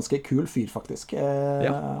som en ganske kul fyr, faktisk.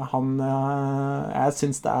 Jeg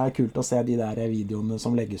synes det kult å se de der videoene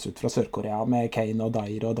som legges ut fra Sør-Korea med Kane og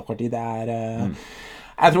Dyer og Doherty. Det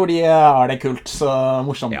jeg tror de har det kult, så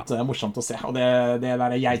morsomt å se. Og det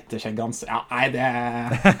der geiteskjegget hans,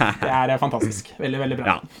 det fantastisk. Veldig, veldig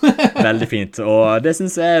bra. Veldig fint. Og det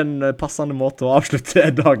synes jeg en passende måte å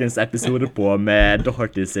avslutte dagens episode på, med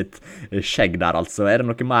Doherty sitt skjegg der, altså. Det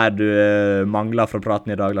noe mer du mangler fra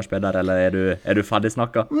praten i dag, Lars Peder, eller du ferdig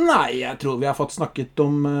snakket? Nei, jeg tror vi har fått snakket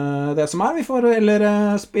om det som Vi får heller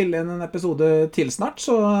spille inn en episode til snart,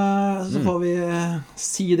 så får vi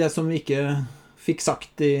si det som vi ikke fikk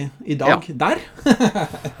sagt i dag der.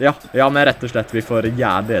 Men rett og slett vi får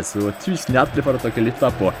gjøre det, så tusen hjertelig for at dere lytter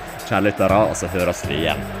på, kjære lyttere, og så høres vi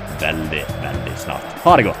igjen veldig, veldig snart.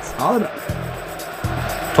 Ha det godt! Ha det bra!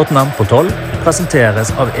 Tottenham på 12 presenteres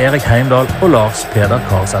av Erik Heimdal og Lars Peder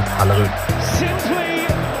Karseth Hellerud.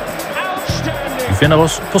 Du finner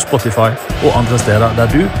oss på Spotify og andre steder der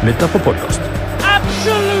du lytter på podcast.